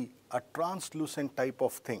see a translucent type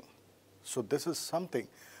of thing. So this is something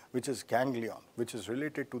which is ganglion, which is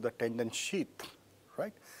related to the tendon sheath,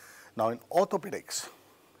 right? Now in orthopedics,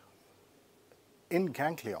 in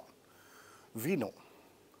ganglion, we know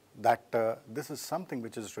that this is something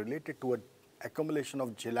which is related to an accumulation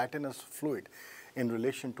of gelatinous fluid in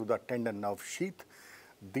relation to the tendon nerve sheath.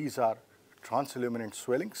 These are transilluminant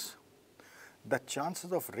swellings. The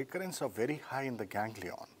chances of recurrence are very high in the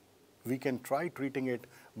ganglion. We can try treating it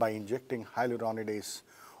by injecting hyaluronidase,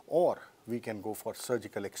 or we can go for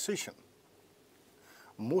surgical excision.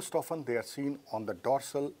 Most often they are seen on the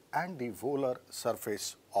dorsal and the volar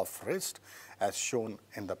surface of wrist, as shown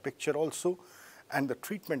in the picture also, and the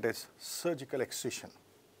treatment is surgical excision.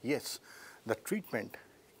 Yes, the treatment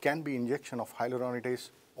can be injection of hyaluronidase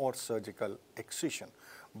or surgical excision,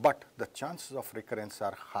 but the chances of recurrence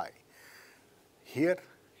are high. Here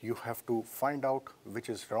you have to find out which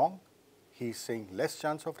is wrong. He is saying less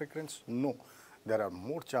chance of recurrence. No, there are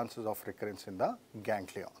more chances of recurrence in the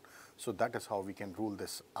ganglion. So that is how we can rule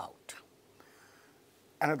this out.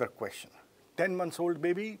 Another question. 10 months old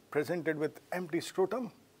baby presented with empty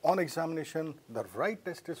scrotum. On examination, the right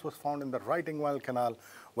testis was found in the right inguinal canal,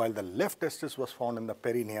 while the left testis was found in the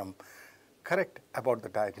perineum. Correct about the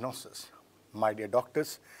diagnosis. My dear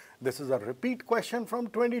doctors, this is a repeat question from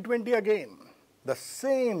 2020 again. The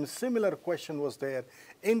same similar question was there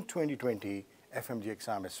in 2020 FMG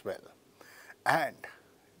exam as well. And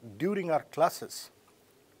during our classes,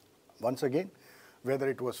 once again, whether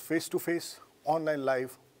it was face-to-face, online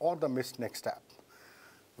live, or the Missed Next app,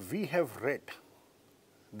 we have read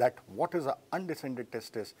that what is an undescended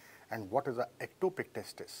testis and what is an ectopic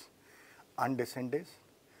testis. Undescended,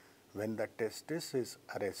 when the testis is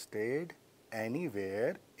arrested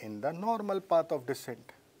anywhere in the normal path of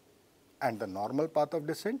descent. And the normal path of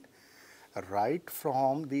descent, right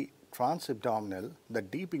from the transabdominal, the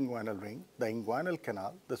deep inguinal ring, the inguinal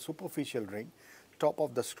canal, the superficial ring, top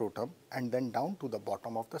of the scrotum, and then down to the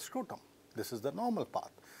bottom of the scrotum. This is the normal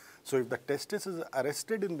path. So if the testis is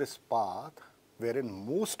arrested in this path, wherein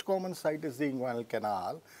most common site is the inguinal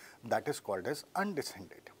canal, that is called as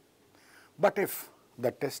undescended. But if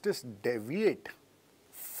the testis deviate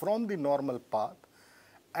from the normal path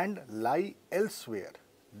and lie elsewhere,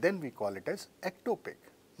 then we call it as ectopic,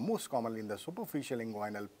 most commonly in the superficial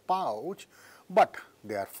inguinal pouch, but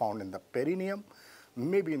they are found in the perineum,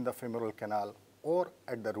 maybe in the femoral canal, or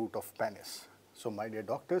at the root of penis. So my dear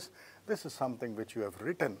doctors, this is something which you have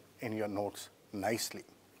written in your notes nicely.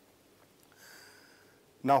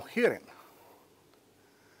 Now herein,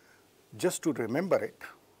 just to remember it,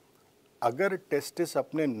 अगर testis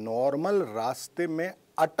अपने normal रास्ते में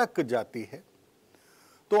अटक जाती है,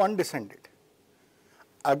 तो undescended,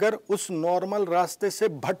 अगर उस नॉर्मल रास्ते से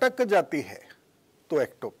भटक जाती है तो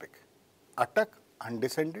एक्टोपिक। अटक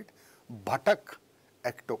अनडिसेंडेड, भटक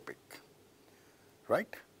ectopic,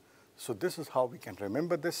 right? So this is how we can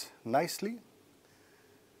remember this nicely,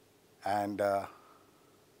 and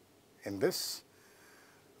in this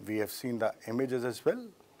we have seen the images as well,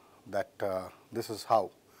 that this is how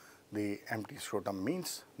the empty scrotum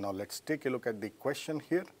means. Now let's take a look at the question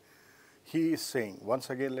here. He is saying, once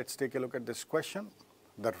again let's take a look at this question.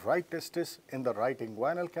 The right testis in the right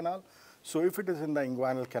inguinal canal. So if it is in the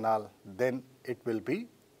inguinal canal, then it will be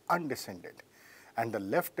undescended. And the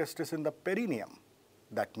left testis in the perineum,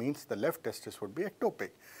 that means the left testis would be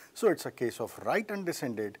ectopic. So it's a case of right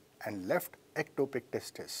undescended and left ectopic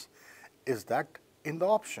testis. Is that in the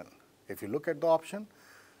option? If you look at the option,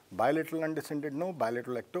 bilateral undescended no,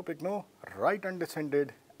 bilateral ectopic no, right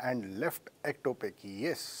undescended and left ectopic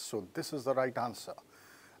yes. So this is the right answer.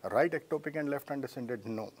 Right ectopic and left undescended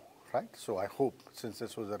no, right? So I hope, since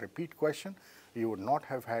this was a repeat question, you would not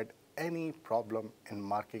have had any problem in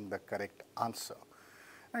marking the correct answer.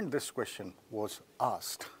 And this question was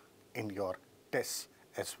asked in your tests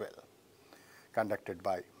as well, conducted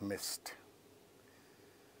by MIST.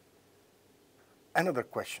 Another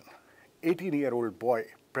question. 18-year-old boy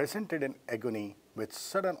presented in agony with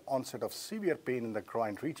sudden onset of severe pain in the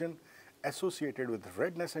groin region associated with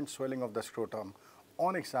redness and swelling of the scrotum.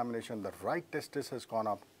 On examination, the right testis has gone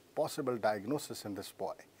up. Possible diagnosis in this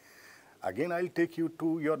boy. Again, I'll take you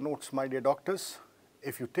to your notes, my dear doctors.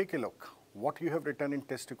 If you take a look, what you have written in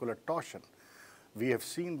testicular torsion, we have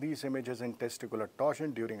seen these images in testicular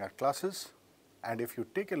torsion during our classes. And if you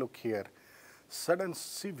take a look here, sudden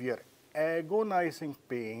severe agonizing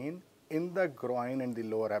pain in the groin and the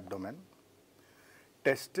lower abdomen,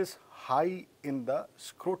 testis high in the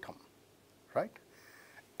scrotum, right,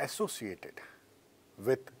 associated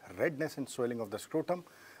with redness and swelling of the scrotum,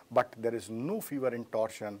 but there is no fever in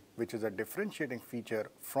torsion, which is a differentiating feature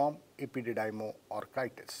from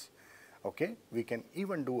epididymoorchitis. Okay, we can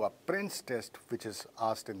even do a Prenz test, which is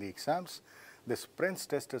asked in the exams. This Prenz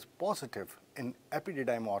test is positive in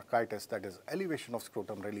epididymoorchitis, that is elevation of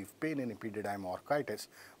scrotum relief pain in epididymoorchitis,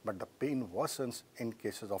 but the pain worsens in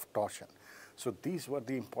cases of torsion. So these were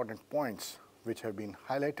the important points which have been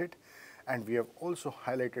highlighted, and we have also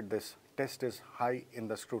highlighted this test is high in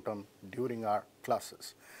the scrotum during our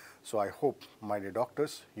classes. So I hope, my dear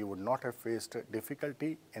doctors, you would not have faced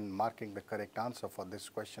difficulty in marking the correct answer for this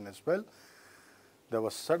question as well. There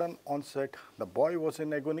was sudden onset, the boy was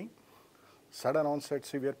in agony, sudden onset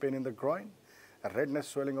severe pain in the groin, a redness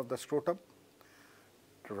swelling of the scrotum,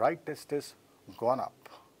 right testis gone up.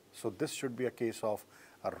 So this should be a case of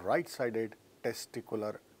a right-sided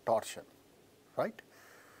testicular torsion, right?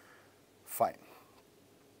 Fine.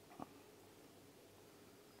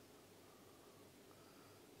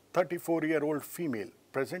 A 34-year-old female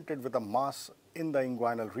presented with a mass in the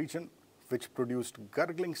inguinal region which produced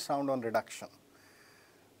gurgling sound on reduction.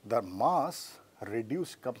 The mass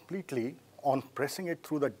reduced completely on pressing it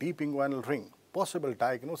through the deep inguinal ring. Possible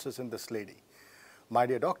diagnosis in this lady. My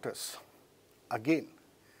dear doctors, again,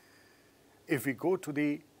 if we go to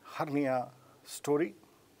the hernia story,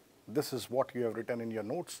 this is what you have written in your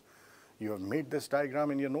notes. You have made this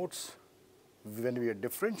diagram in your notes. When we are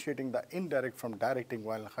differentiating the indirect from direct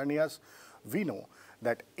inguinal hernias, we know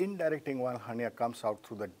that indirect inguinal hernia comes out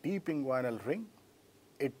through the deep inguinal ring.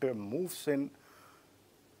 It moves in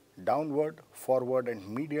downward, forward and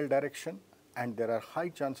medial direction, and there are high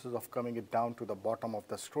chances of coming it down to the bottom of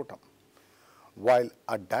the scrotum. While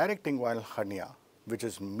a direct inguinal hernia, which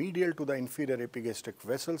is medial to the inferior epigastric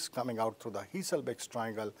vessels coming out through the Hesselbeck's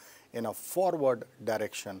triangle in a forward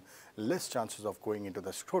direction, less chances of going into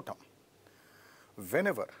the scrotum.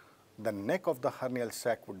 Whenever the neck of the hernial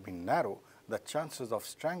sac would be narrow, the chances of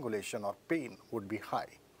strangulation or pain would be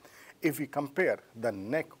high. If we compare the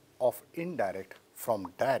neck of indirect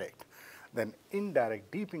from direct, then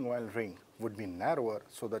indirect deep inguinal ring would be narrower,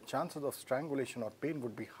 so the chances of strangulation or pain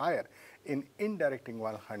would be higher in indirect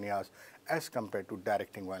inguinal hernias as compared to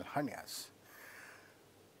direct inguinal hernias.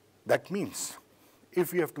 That means,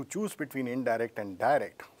 if we have to choose between indirect and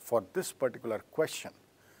direct for this particular question,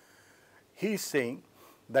 he is saying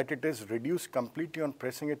that it is reduced completely on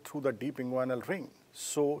pressing it through the deep inguinal ring.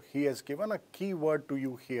 So he has given a key word to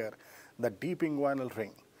you here, the deep inguinal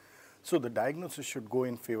ring. So the diagnosis should go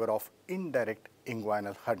in favor of indirect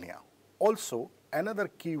inguinal hernia. Also, another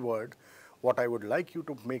key word, what I would like you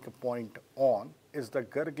to make a point on is the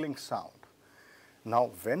gurgling sound.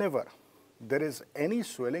 Now, whenever there is any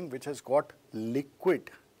swelling which has got liquid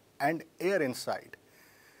and air inside,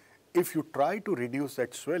 if you try to reduce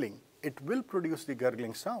that swelling, it will produce the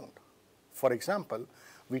gurgling sound. For example,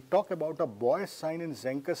 we talk about a Boy's sign in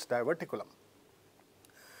Zenker's diverticulum.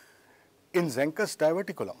 In Zenker's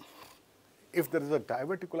diverticulum, if there is a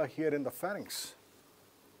diverticula here in the pharynx,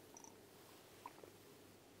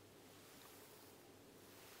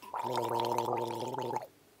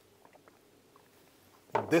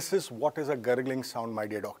 this is what is a gurgling sound, my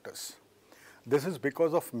dear doctors. This is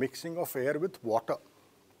because of mixing of air with water.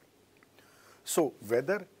 So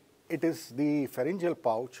whether it is the pharyngeal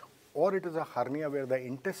pouch or it is a hernia where the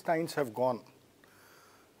intestines have gone,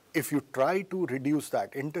 if you try to reduce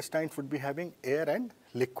that, intestines would be having air and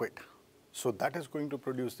liquid. So that is going to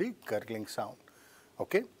produce the gurgling sound.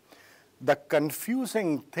 Okay? The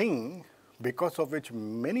confusing thing, because of which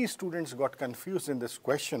many students got confused in this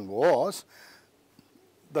question, was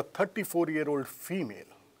the 34-year-old female.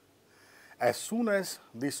 As soon as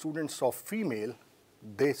the students saw female,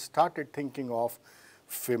 they started thinking of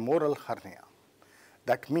femoral hernia.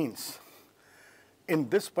 That means, in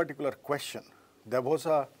this particular question, there was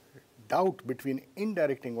a doubt between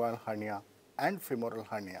indirect inguinal hernia and femoral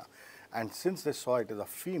hernia. And since they saw it as a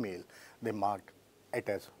female, they marked it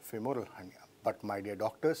as femoral hernia. But my dear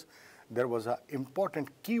doctors, there was an important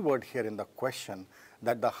keyword here in the question,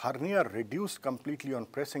 that the hernia reduced completely on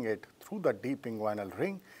pressing it through the deep inguinal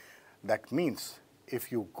ring. That means,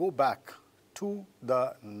 if you go back to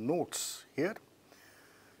the notes here,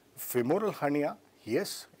 femoral hernia,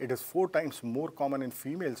 yes, it is 4 times more common in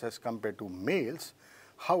females as compared to males.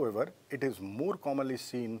 However, it is more commonly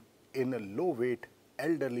seen in low weight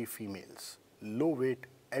elderly females,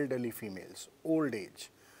 old age.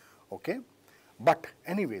 Okay? But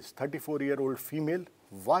anyways, 34-year-old female,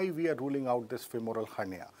 why we are ruling out this femoral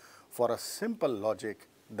hernia? For a simple logic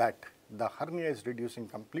that the hernia is reducing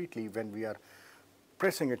completely when we are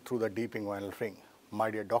pressing it through the deep inguinal ring. My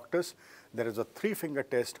dear doctors, there is a 3-finger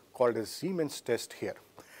test called a Siemens test here.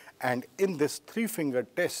 And in this 3-finger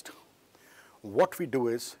test, what we do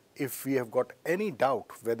is, if we have got any doubt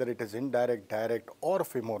whether it is indirect, direct or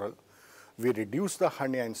femoral, we reduce the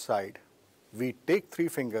hernia inside, we take 3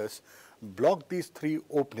 fingers, block these 3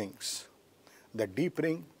 openings, the deep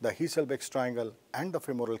ring, the Hesselbeck's triangle and the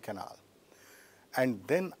femoral canal, and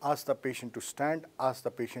then ask the patient to stand, ask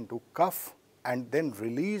the patient to cuff, and then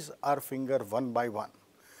release our finger one by one.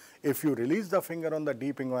 If you release the finger on the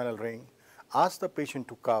deep inguinal ring, ask the patient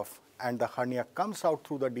to cuff, and the hernia comes out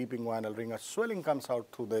through the deep inguinal ring, a swelling comes out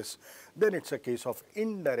through this, then it's a case of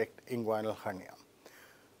indirect inguinal hernia.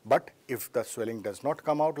 But if the swelling does not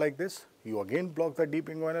come out like this, you again block the deep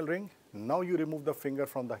inguinal ring. Now you remove the finger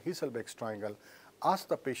from the Hesselbeck's triangle, ask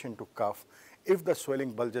the patient to cuff. If the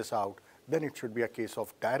swelling bulges out, then it should be a case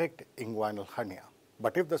of direct inguinal hernia.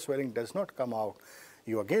 But if the swelling does not come out,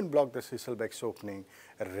 you again block the Hesselbeck's opening,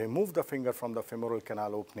 remove the finger from the femoral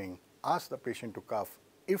canal opening, ask the patient to cuff.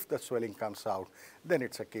 If the swelling comes out, then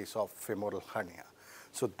it's a case of femoral hernia.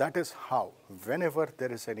 So that is how, whenever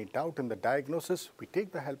there is any doubt in the diagnosis, we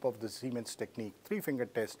take the help of the Siemens technique, 3-finger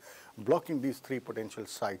test, blocking these 3 potential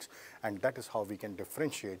sites, and that is how we can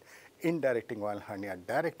differentiate indirect inguinal hernia,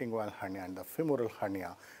 direct inguinal hernia, and the femoral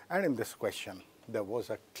hernia. And in this question, there was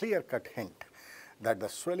a clear-cut hint that the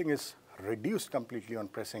swelling is reduced completely on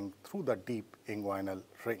pressing through the deep inguinal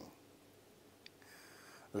ring.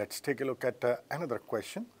 Let's take a look at another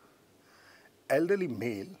question. Elderly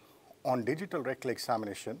male on digital rectal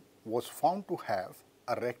examination was found to have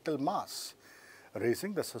a rectal mass,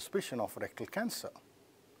 raising the suspicion of rectal cancer.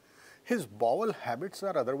 His bowel habits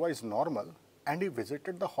are otherwise normal and he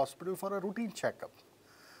visited the hospital for a routine checkup.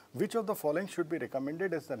 Which of the following should be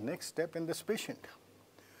recommended as the next step in this patient?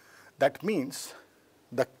 That means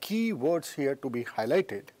the key words here to be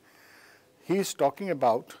highlighted, he is talking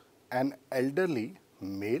about an elderly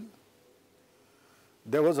male,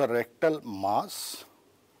 there was a rectal mass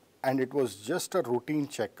and it was just a routine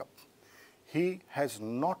checkup. He has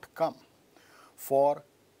not come for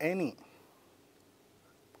any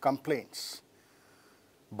complaints,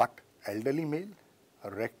 but elderly male,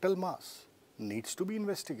 rectal mass needs to be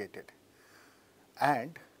investigated.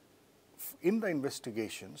 And in the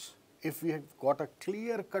investigations, if we have got a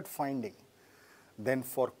clear-cut finding, then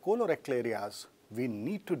for colorectal areas, we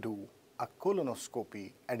need to do a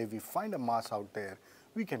colonoscopy, and if we find a mass out there,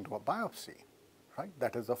 we can do a biopsy, right?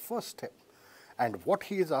 That is the first step. And what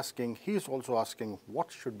he is asking, he is also asking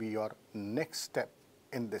what should be your next step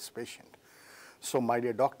in this patient. So my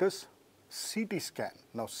dear doctors, CT scan.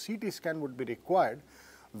 Now CT scan would be required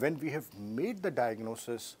when we have made the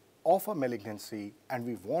diagnosis of a malignancy and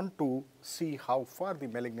we want to see how far the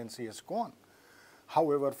malignancy has gone.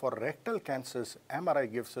 However, for rectal cancers,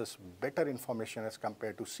 MRI gives us better information as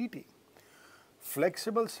compared to CT.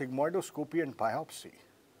 Flexible sigmoidoscopy and biopsy.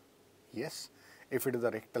 Yes, if it is a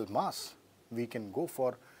rectal mass, we can go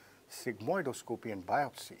for sigmoidoscopy and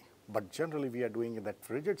biopsy. But generally we are doing that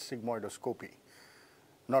rigid sigmoidoscopy,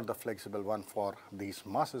 not the flexible one for these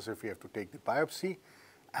masses if we have to take the biopsy.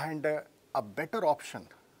 And a better option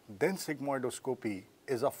than sigmoidoscopy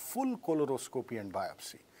is a full colonoscopy and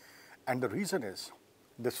biopsy. And the reason is,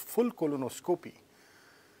 this full colonoscopy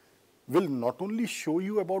will not only show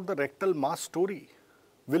you about the rectal mass story,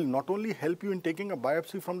 will not only help you in taking a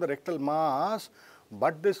biopsy from the rectal mass,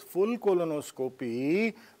 but this full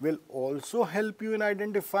colonoscopy will also help you in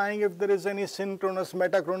identifying if there is any synchronous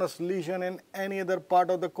metachronous lesion in any other part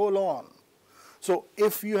of the colon. So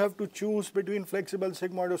if you have to choose between flexible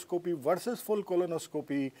sigmoidoscopy versus full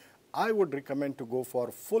colonoscopy, I would recommend to go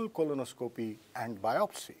for full colonoscopy and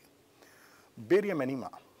biopsy. Barium enema.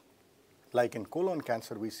 Like in colon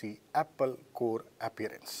cancer, we see apple core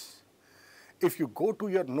appearance. If you go to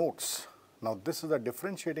your notes, now this is a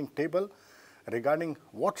differentiating table regarding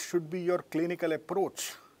what should be your clinical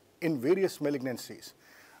approach in various malignancies.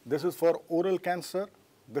 This is for oral cancer,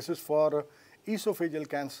 this is for esophageal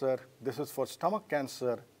cancer, this is for stomach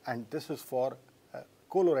cancer, and this is for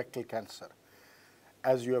colorectal cancer.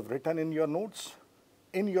 As you have written in your notes,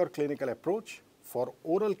 in your clinical approach, for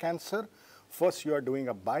oral cancer, first you are doing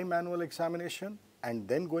a bimanual examination and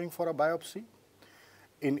then going for a biopsy.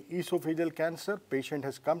 In esophageal cancer, patient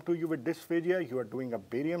has come to you with dysphagia, you are doing a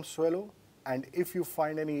barium swallow, and if you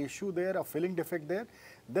find any issue there, a filling defect there,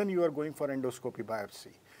 then you are going for endoscopy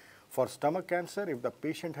biopsy. For stomach cancer, if the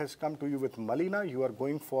patient has come to you with melena, you are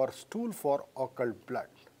going for stool for occult blood.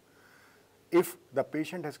 If the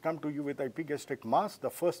patient has come to you with epigastric mass, the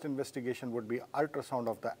first investigation would be ultrasound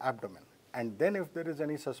of the abdomen. And then if there is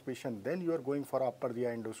any suspicion, then you are going for upper GI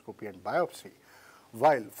endoscopy and biopsy.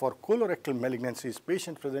 While for colorectal malignancies,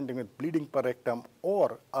 patients presenting with bleeding per rectum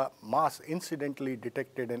or a mass incidentally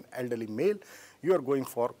detected in elderly male, you are going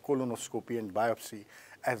for colonoscopy and biopsy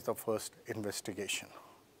as the first investigation,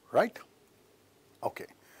 right? Okay.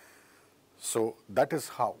 So that is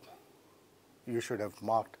how you should have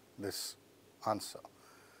marked this answer.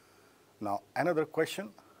 Now another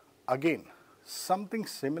question, again, something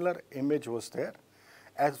similar image was there.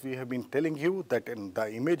 As we have been telling you that in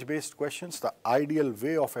the image-based questions, the ideal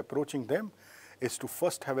way of approaching them is to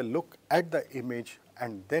first have a look at the image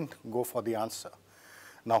and then go for the answer.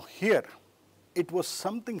 Now here, it was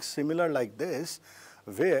something similar like this,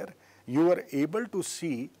 where you were able to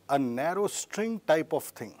see a narrow string type of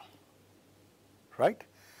thing, right?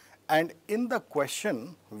 And in the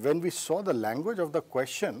question, when we saw the language of the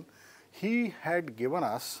question, he had given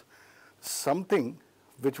us something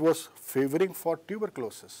which was favoring for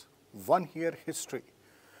tuberculosis. One here, history,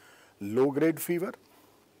 low-grade fever,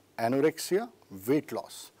 anorexia, weight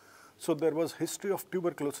loss. So there was history of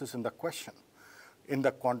tuberculosis in the question. In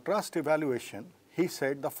the contrast evaluation, he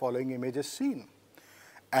said the following image is seen.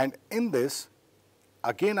 And in this,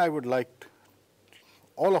 again I would like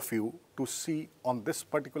all of you to see on this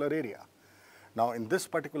particular area. Now in this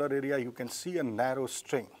particular area, you can see a narrow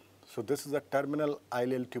string. So this is a terminal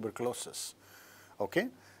ileal tuberculosis. Okay.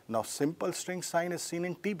 Now simple string sign is seen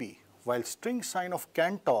in TB, while string sign of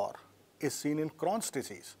Cantor is seen in Crohn's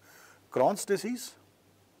disease. Crohn's disease,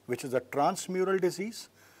 which is a transmural disease,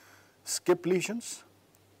 skip lesions.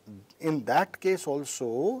 In that case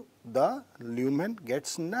also, the lumen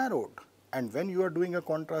gets narrowed. And when you are doing a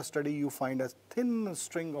contrast study, you find a thin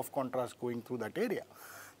string of contrast going through that area.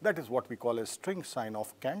 That is what we call a string sign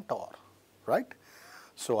of Cantor, right?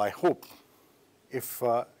 So I hope if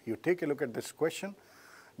you take a look at this question,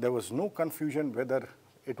 there was no confusion whether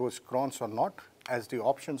it was Crohn's or not, as the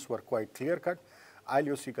options were quite clear-cut.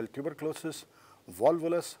 Ileocecal tuberculosis,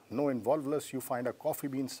 volvulus, no, in volvulus you find a coffee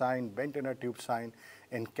bean sign, bent inner tube sign.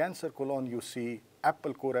 In cancer colon you see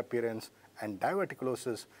apple core appearance, and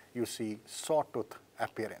diverticulosis you see sawtooth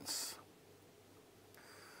appearance.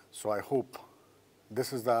 So I hope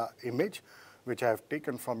this is the image which I have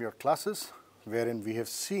taken from your classes, wherein we have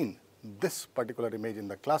seen this particular image in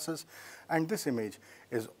the classes, and this image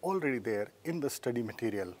is already there in the study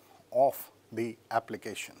material of the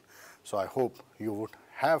application. So I hope you would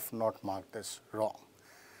have not marked this wrong.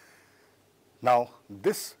 Now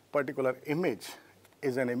this particular image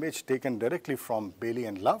is an image taken directly from Bailey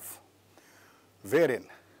and Love, wherein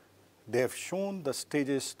they have shown the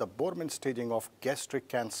stages, the Borman staging of gastric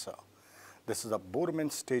cancer. This is a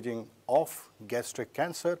Borman staging of gastric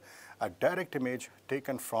cancer, a direct image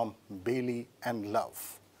taken from Bailey and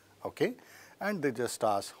Love, okay? And they just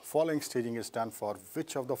ask, following staging is done for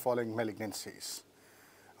which of the following malignancies,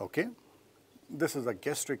 okay? This is a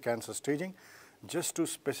gastric cancer staging. Just to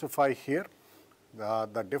specify here,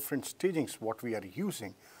 the different stagings what we are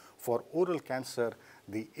using. For oral cancer,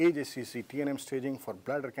 the AJCC TNM staging; for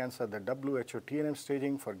bladder cancer, the WHO TNM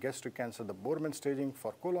staging; for gastric cancer, the Borman staging;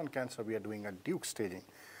 for colon cancer, we are doing a Duke staging.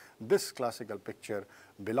 This classical picture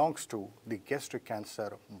belongs to the gastric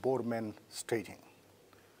cancer Borman staging.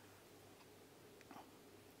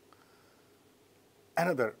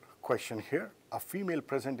 Another question here: a female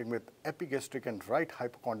presenting with epigastric and right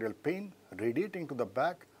hypochondrial pain radiating to the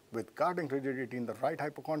back with guarding rigidity in the right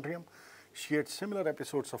hypochondrium. She had similar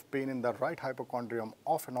episodes of pain in the right hypochondrium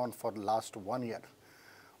off and on for the last 1 year.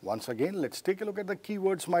 Once again, let's take a look at the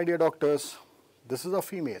keywords, my dear doctors. This is a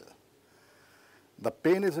female. The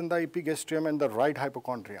pain is in the epigastrium and the right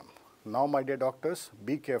hypochondrium. Now, my dear doctors,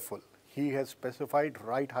 be careful. He has specified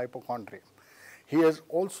right hypochondrium. He has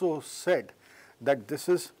also said that this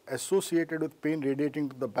is associated with pain radiating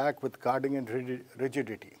to the back with guarding and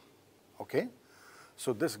rigidity. Okay?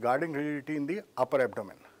 So, this guarding rigidity in the upper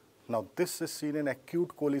abdomen. Now, this is seen in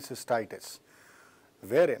acute cholecystitis,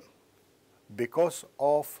 wherein because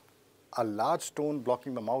of a large stone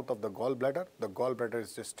blocking the mouth of the gallbladder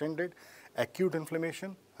is distended, acute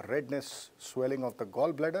inflammation, redness, swelling of the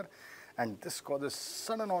gallbladder, and this causes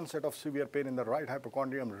sudden onset of severe pain in the right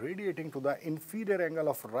hypochondrium radiating to the inferior angle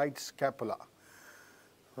of right scapula,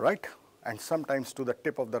 right, and sometimes to the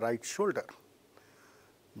tip of the right shoulder.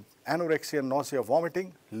 Anorexia, nausea,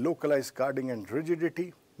 vomiting, localized guarding and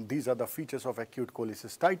rigidity. These are the features of acute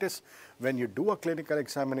cholecystitis. When you do a clinical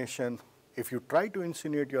examination, if you try to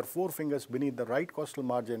insinuate your forefingers beneath the right costal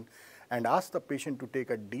margin and ask the patient to take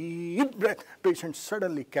a deep breath, patient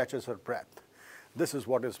suddenly catches her breath. This is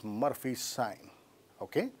what is Murphy's sign.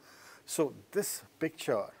 Okay? So, this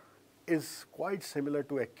picture is quite similar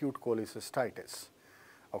to acute cholecystitis.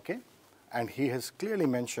 Okay? And he has clearly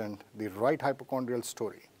mentioned the right hypochondrial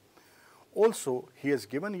story. Also, he has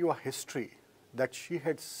given you a history that she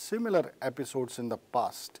had similar episodes in the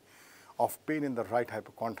past of pain in the right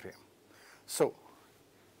hypochondrium. So,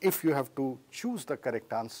 if you have to choose the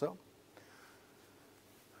correct answer,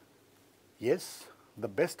 yes, the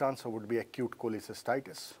best answer would be acute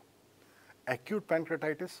cholecystitis. Acute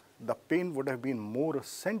pancreatitis, the pain would have been more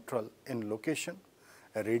central in location,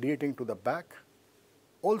 radiating to the back.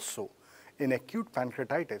 Also, in acute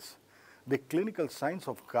pancreatitis, the clinical signs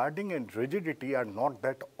of guarding and rigidity are not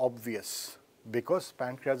that obvious because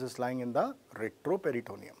pancreas is lying in the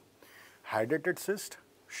retroperitoneum. Hydrated cyst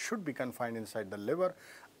should be confined inside the liver.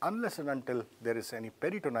 Unless and until there is any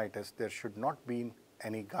peritonitis, there should not be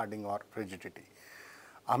any guarding or rigidity.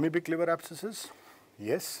 Amoebic liver abscesses,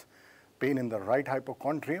 yes, pain in the right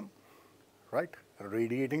hypochondrium, right,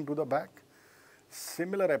 radiating to the back.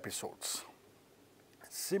 Similar episodes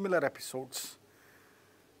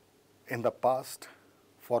in the past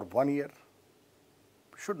for 1 year,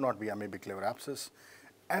 should not be amoebic liver abscess.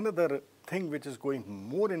 Another thing which is going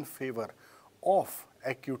more in favor of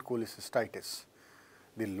acute cholecystitis,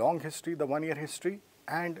 the long history, the 1 year history,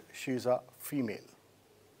 and she is a female.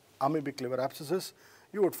 Amoebic liver abscesses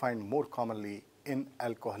you would find more commonly in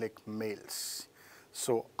alcoholic males.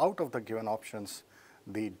 So, out of the given options,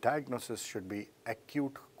 the diagnosis should be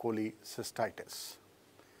acute cholecystitis.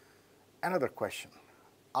 Another question: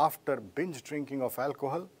 after binge drinking of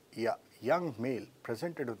alcohol, young male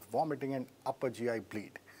presented with vomiting and upper GI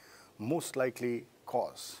bleed, most likely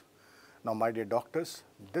cause. Now, my dear doctors,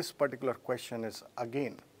 this particular question is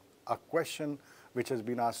again a question which has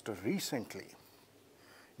been asked recently.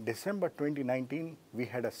 December 2019, we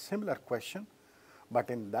had a similar question, but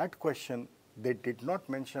in that question, they did not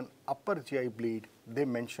mention upper GI bleed, they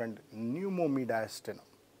mentioned pneumomediastinum.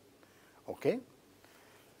 Okay?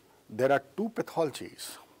 There are two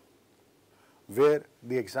pathologies where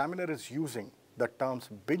the examiner is using the terms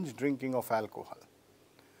binge drinking of alcohol.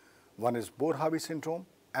 One is Bohr-Havi syndrome,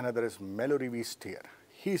 another is Mallory-Weiss tear.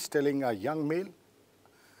 He is telling a young male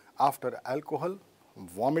after alcohol,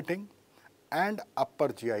 vomiting and upper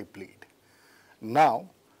GI bleed. Now,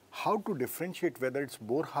 how to differentiate whether it's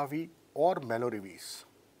Bohr-Havi or Mallory-Weiss?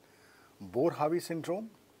 Bohr-Havi syndrome,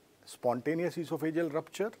 spontaneous esophageal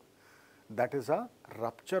rupture, that is a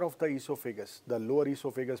rupture of the esophagus, the lower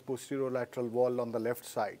esophagus posterior lateral wall on the left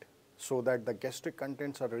side, so that the gastric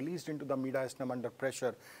contents are released into the mediastinum under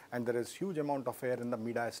pressure and there is huge amount of air in the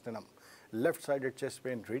mediastinum. Left-sided chest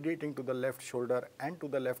pain radiating to the left shoulder and to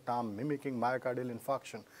the left arm, mimicking myocardial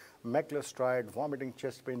infarction. Macular striate, vomiting,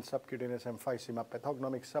 chest pain, subcutaneous emphysema,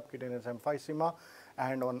 pathognomic subcutaneous emphysema,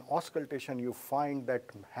 and on auscultation you find that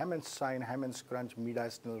Hammond's sign, Hammond's crunch,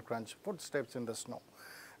 mediastinal crunch, footsteps in the snow.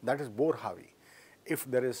 That is Bohr-Havi, if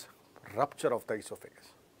there is rupture of the esophagus.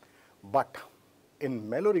 But in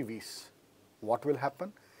Mallory-Weiss, what will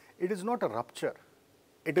happen? It is not a rupture.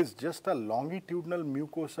 It is just a longitudinal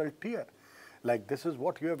mucosal tear. Like this is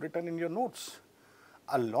what you have written in your notes.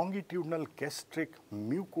 A longitudinal gastric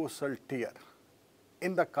mucosal tear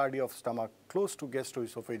in the cardia of stomach close to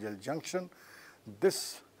gastroesophageal junction.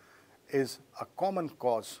 This is a common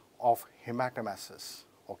cause of hematemesis.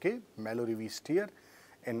 Okay, Mallory Weiss tear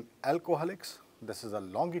in alcoholics. This is a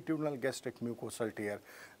longitudinal gastric mucosal tear.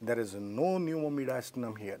 There is no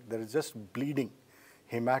pneumomediastinum here. There is just bleeding,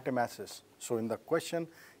 hematemesis. So in the question,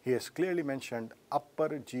 he has clearly mentioned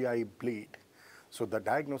upper GI bleed. So the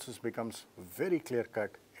diagnosis becomes very clear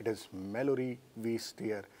cut. It is Mallory Weiss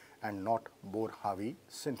tear and not Bohr-Havi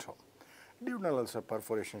syndrome. Duodenal ulcer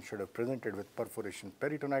perforation should have presented with perforation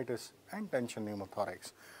peritonitis and tension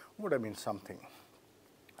pneumothorax. Would have been something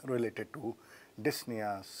related to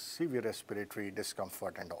dyspnea, severe respiratory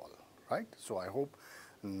discomfort and all, right? So I hope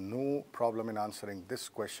no problem in answering this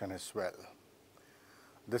question as well.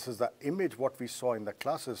 This is the image what we saw in the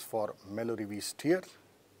classes for Mallory Weiss tear.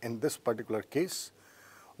 In this particular case,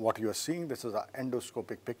 what you are seeing, this is an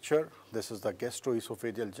endoscopic picture. This is the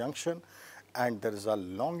gastroesophageal junction, and there is a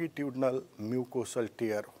longitudinal mucosal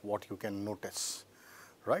tear, what you can notice,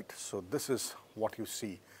 right? So this is what you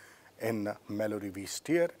see in Mallory Weiss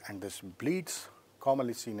tear, and this bleeds,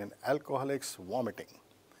 commonly seen in alcoholics, vomiting.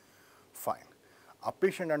 Fine. A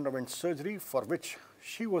patient underwent surgery for which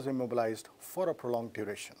she was immobilized for a prolonged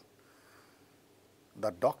duration. The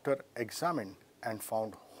doctor examined and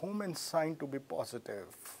found Homans sign to be positive.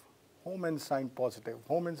 Homans sign positive.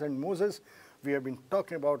 Homans and Moses, we have been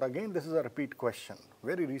talking about again. This is a repeat question,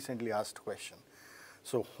 very recently asked question.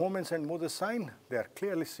 So Homans and Moses sign, they are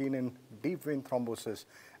clearly seen in deep vein thrombosis.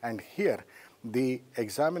 And here, the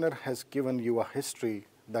examiner has given you a history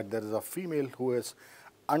that there is a female who has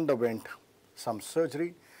underwent some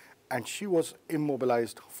surgery and she was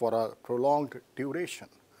immobilized for a prolonged duration.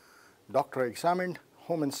 Doctor examined,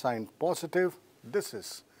 Homans sign positive. This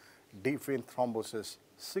is deep vein thrombosis,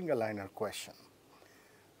 single liner question,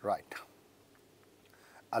 right?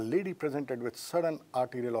 A lady presented with sudden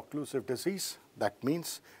arterial occlusive disease. That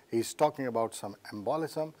means he is talking about some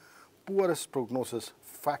embolism. Poorest prognosis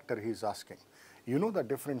factor he is asking. You know the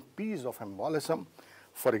different P's of embolism.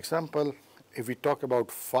 For example, if we talk about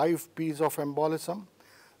 5 P's of embolism,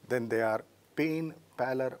 then they are pain,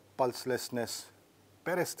 pallor, pulselessness,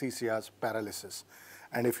 paresthesias, paralysis.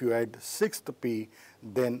 And if you add 6th P,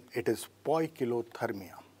 then it is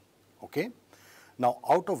poikilothermia. Okay? Now,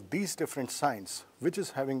 out of these different signs, which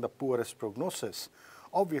is having the poorest prognosis,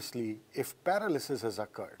 obviously, if paralysis has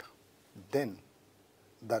occurred, then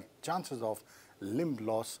the chances of limb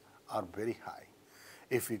loss are very high.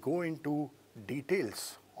 If we go into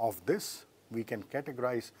details of this, we can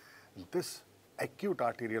categorize this acute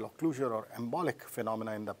arterial occlusion or embolic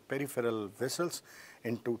phenomena in the peripheral vessels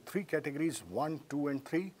into 3 categories, 1, 2, and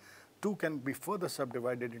 3. 2 can be further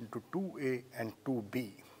subdivided into 2A and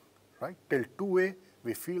 2B, right? Till 2A,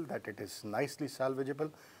 we feel that it is nicely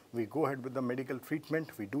salvageable. We go ahead with the medical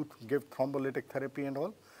treatment. We do give thrombolytic therapy and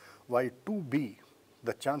all. While 2B,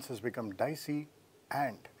 the chances become dicey,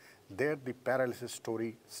 and there the paralysis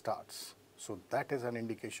story starts. So that is an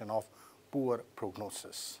indication of poor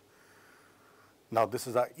prognosis. Now this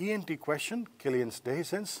is a ENT question. Killian's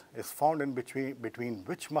dehiscence is found in between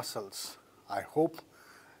which muscles? I hope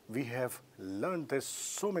we have learned this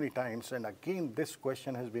so many times, and again this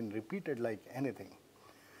question has been repeated like anything.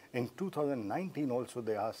 In 2019 also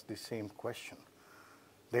they asked the same question.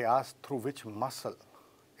 They asked through which muscle.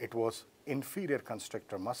 It was inferior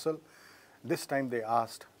constrictor muscle. This time they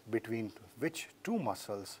asked between which 2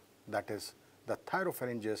 muscles, that is the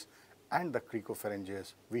thyropharyngeus and the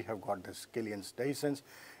cricopharyngeus. We have got this Killian's dehiscence.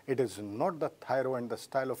 It is not the thyro and the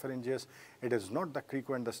stylopharyngeus. It is not the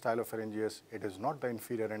crico and the stylopharyngeus. It is not the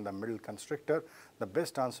inferior and the middle constrictor. The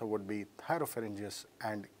best answer would be thyropharyngeus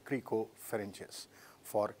and cricopharyngeus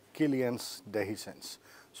for Killian's dehiscence.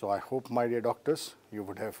 So I hope, my dear doctors, you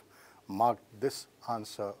would have marked this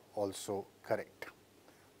answer also correct.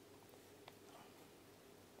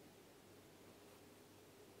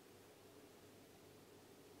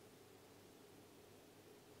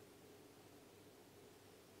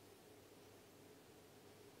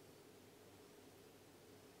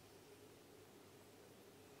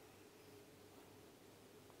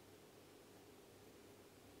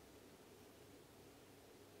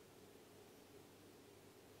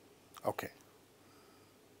 Okay.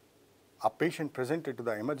 A patient presented to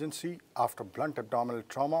the emergency after blunt abdominal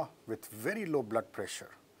trauma with very low blood pressure.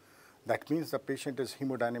 That means the patient is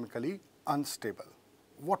hemodynamically unstable.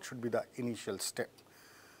 What should be the initial step?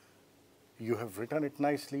 You have written it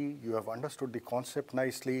nicely, you have understood the concept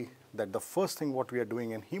nicely. that the first thing what we are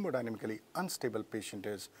doing in hemodynamically unstable patient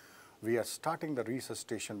is we are starting the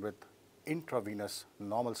resuscitation with intravenous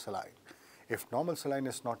normal saline. If normal saline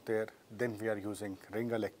is not there, then we are using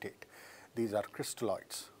ringer lactate. These are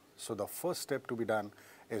crystalloids. So the first step to be done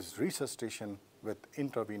is resuscitation with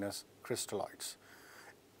intravenous crystalloids.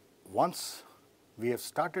 Once we have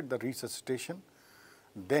started the resuscitation,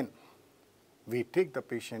 then we take the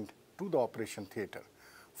patient to the operation theater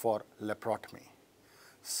for laparotomy.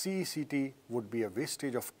 CECT would be a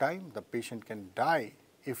wastage of time. The patient can die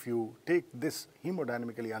if you take this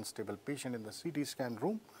hemodynamically unstable patient in the CT scan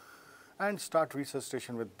room and start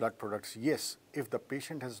resuscitation with blood products. Yes, if the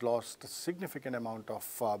patient has lost a significant amount of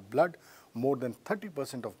blood, more than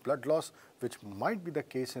 30% of blood loss, which might be the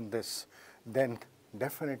case in this, then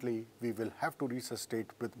definitely we will have to resuscitate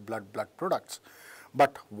with blood products.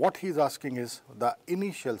 But what he is asking is the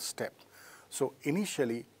initial step. So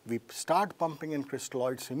initially we start pumping in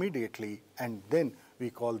crystalloids immediately, and then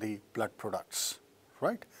we call the blood products,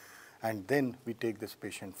 right? And then we take this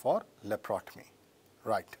patient for laparotomy,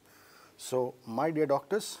 right? So my dear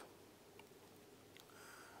doctors,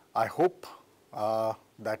 I hope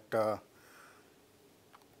that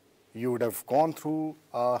you would have gone through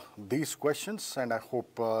these questions, and I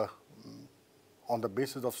hope on the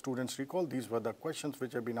basis of students' recall, these were the questions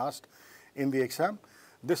which have been asked in the exam.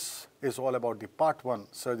 This is all about the part 1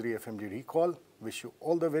 surgery FMG recall. Wish you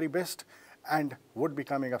all the very best, and would be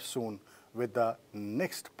coming up soon with the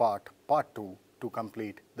next part 2, to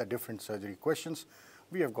complete the different surgery questions.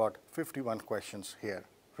 We have got 51 questions here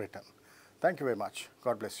written. Thank you very much.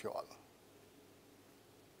 God bless you all.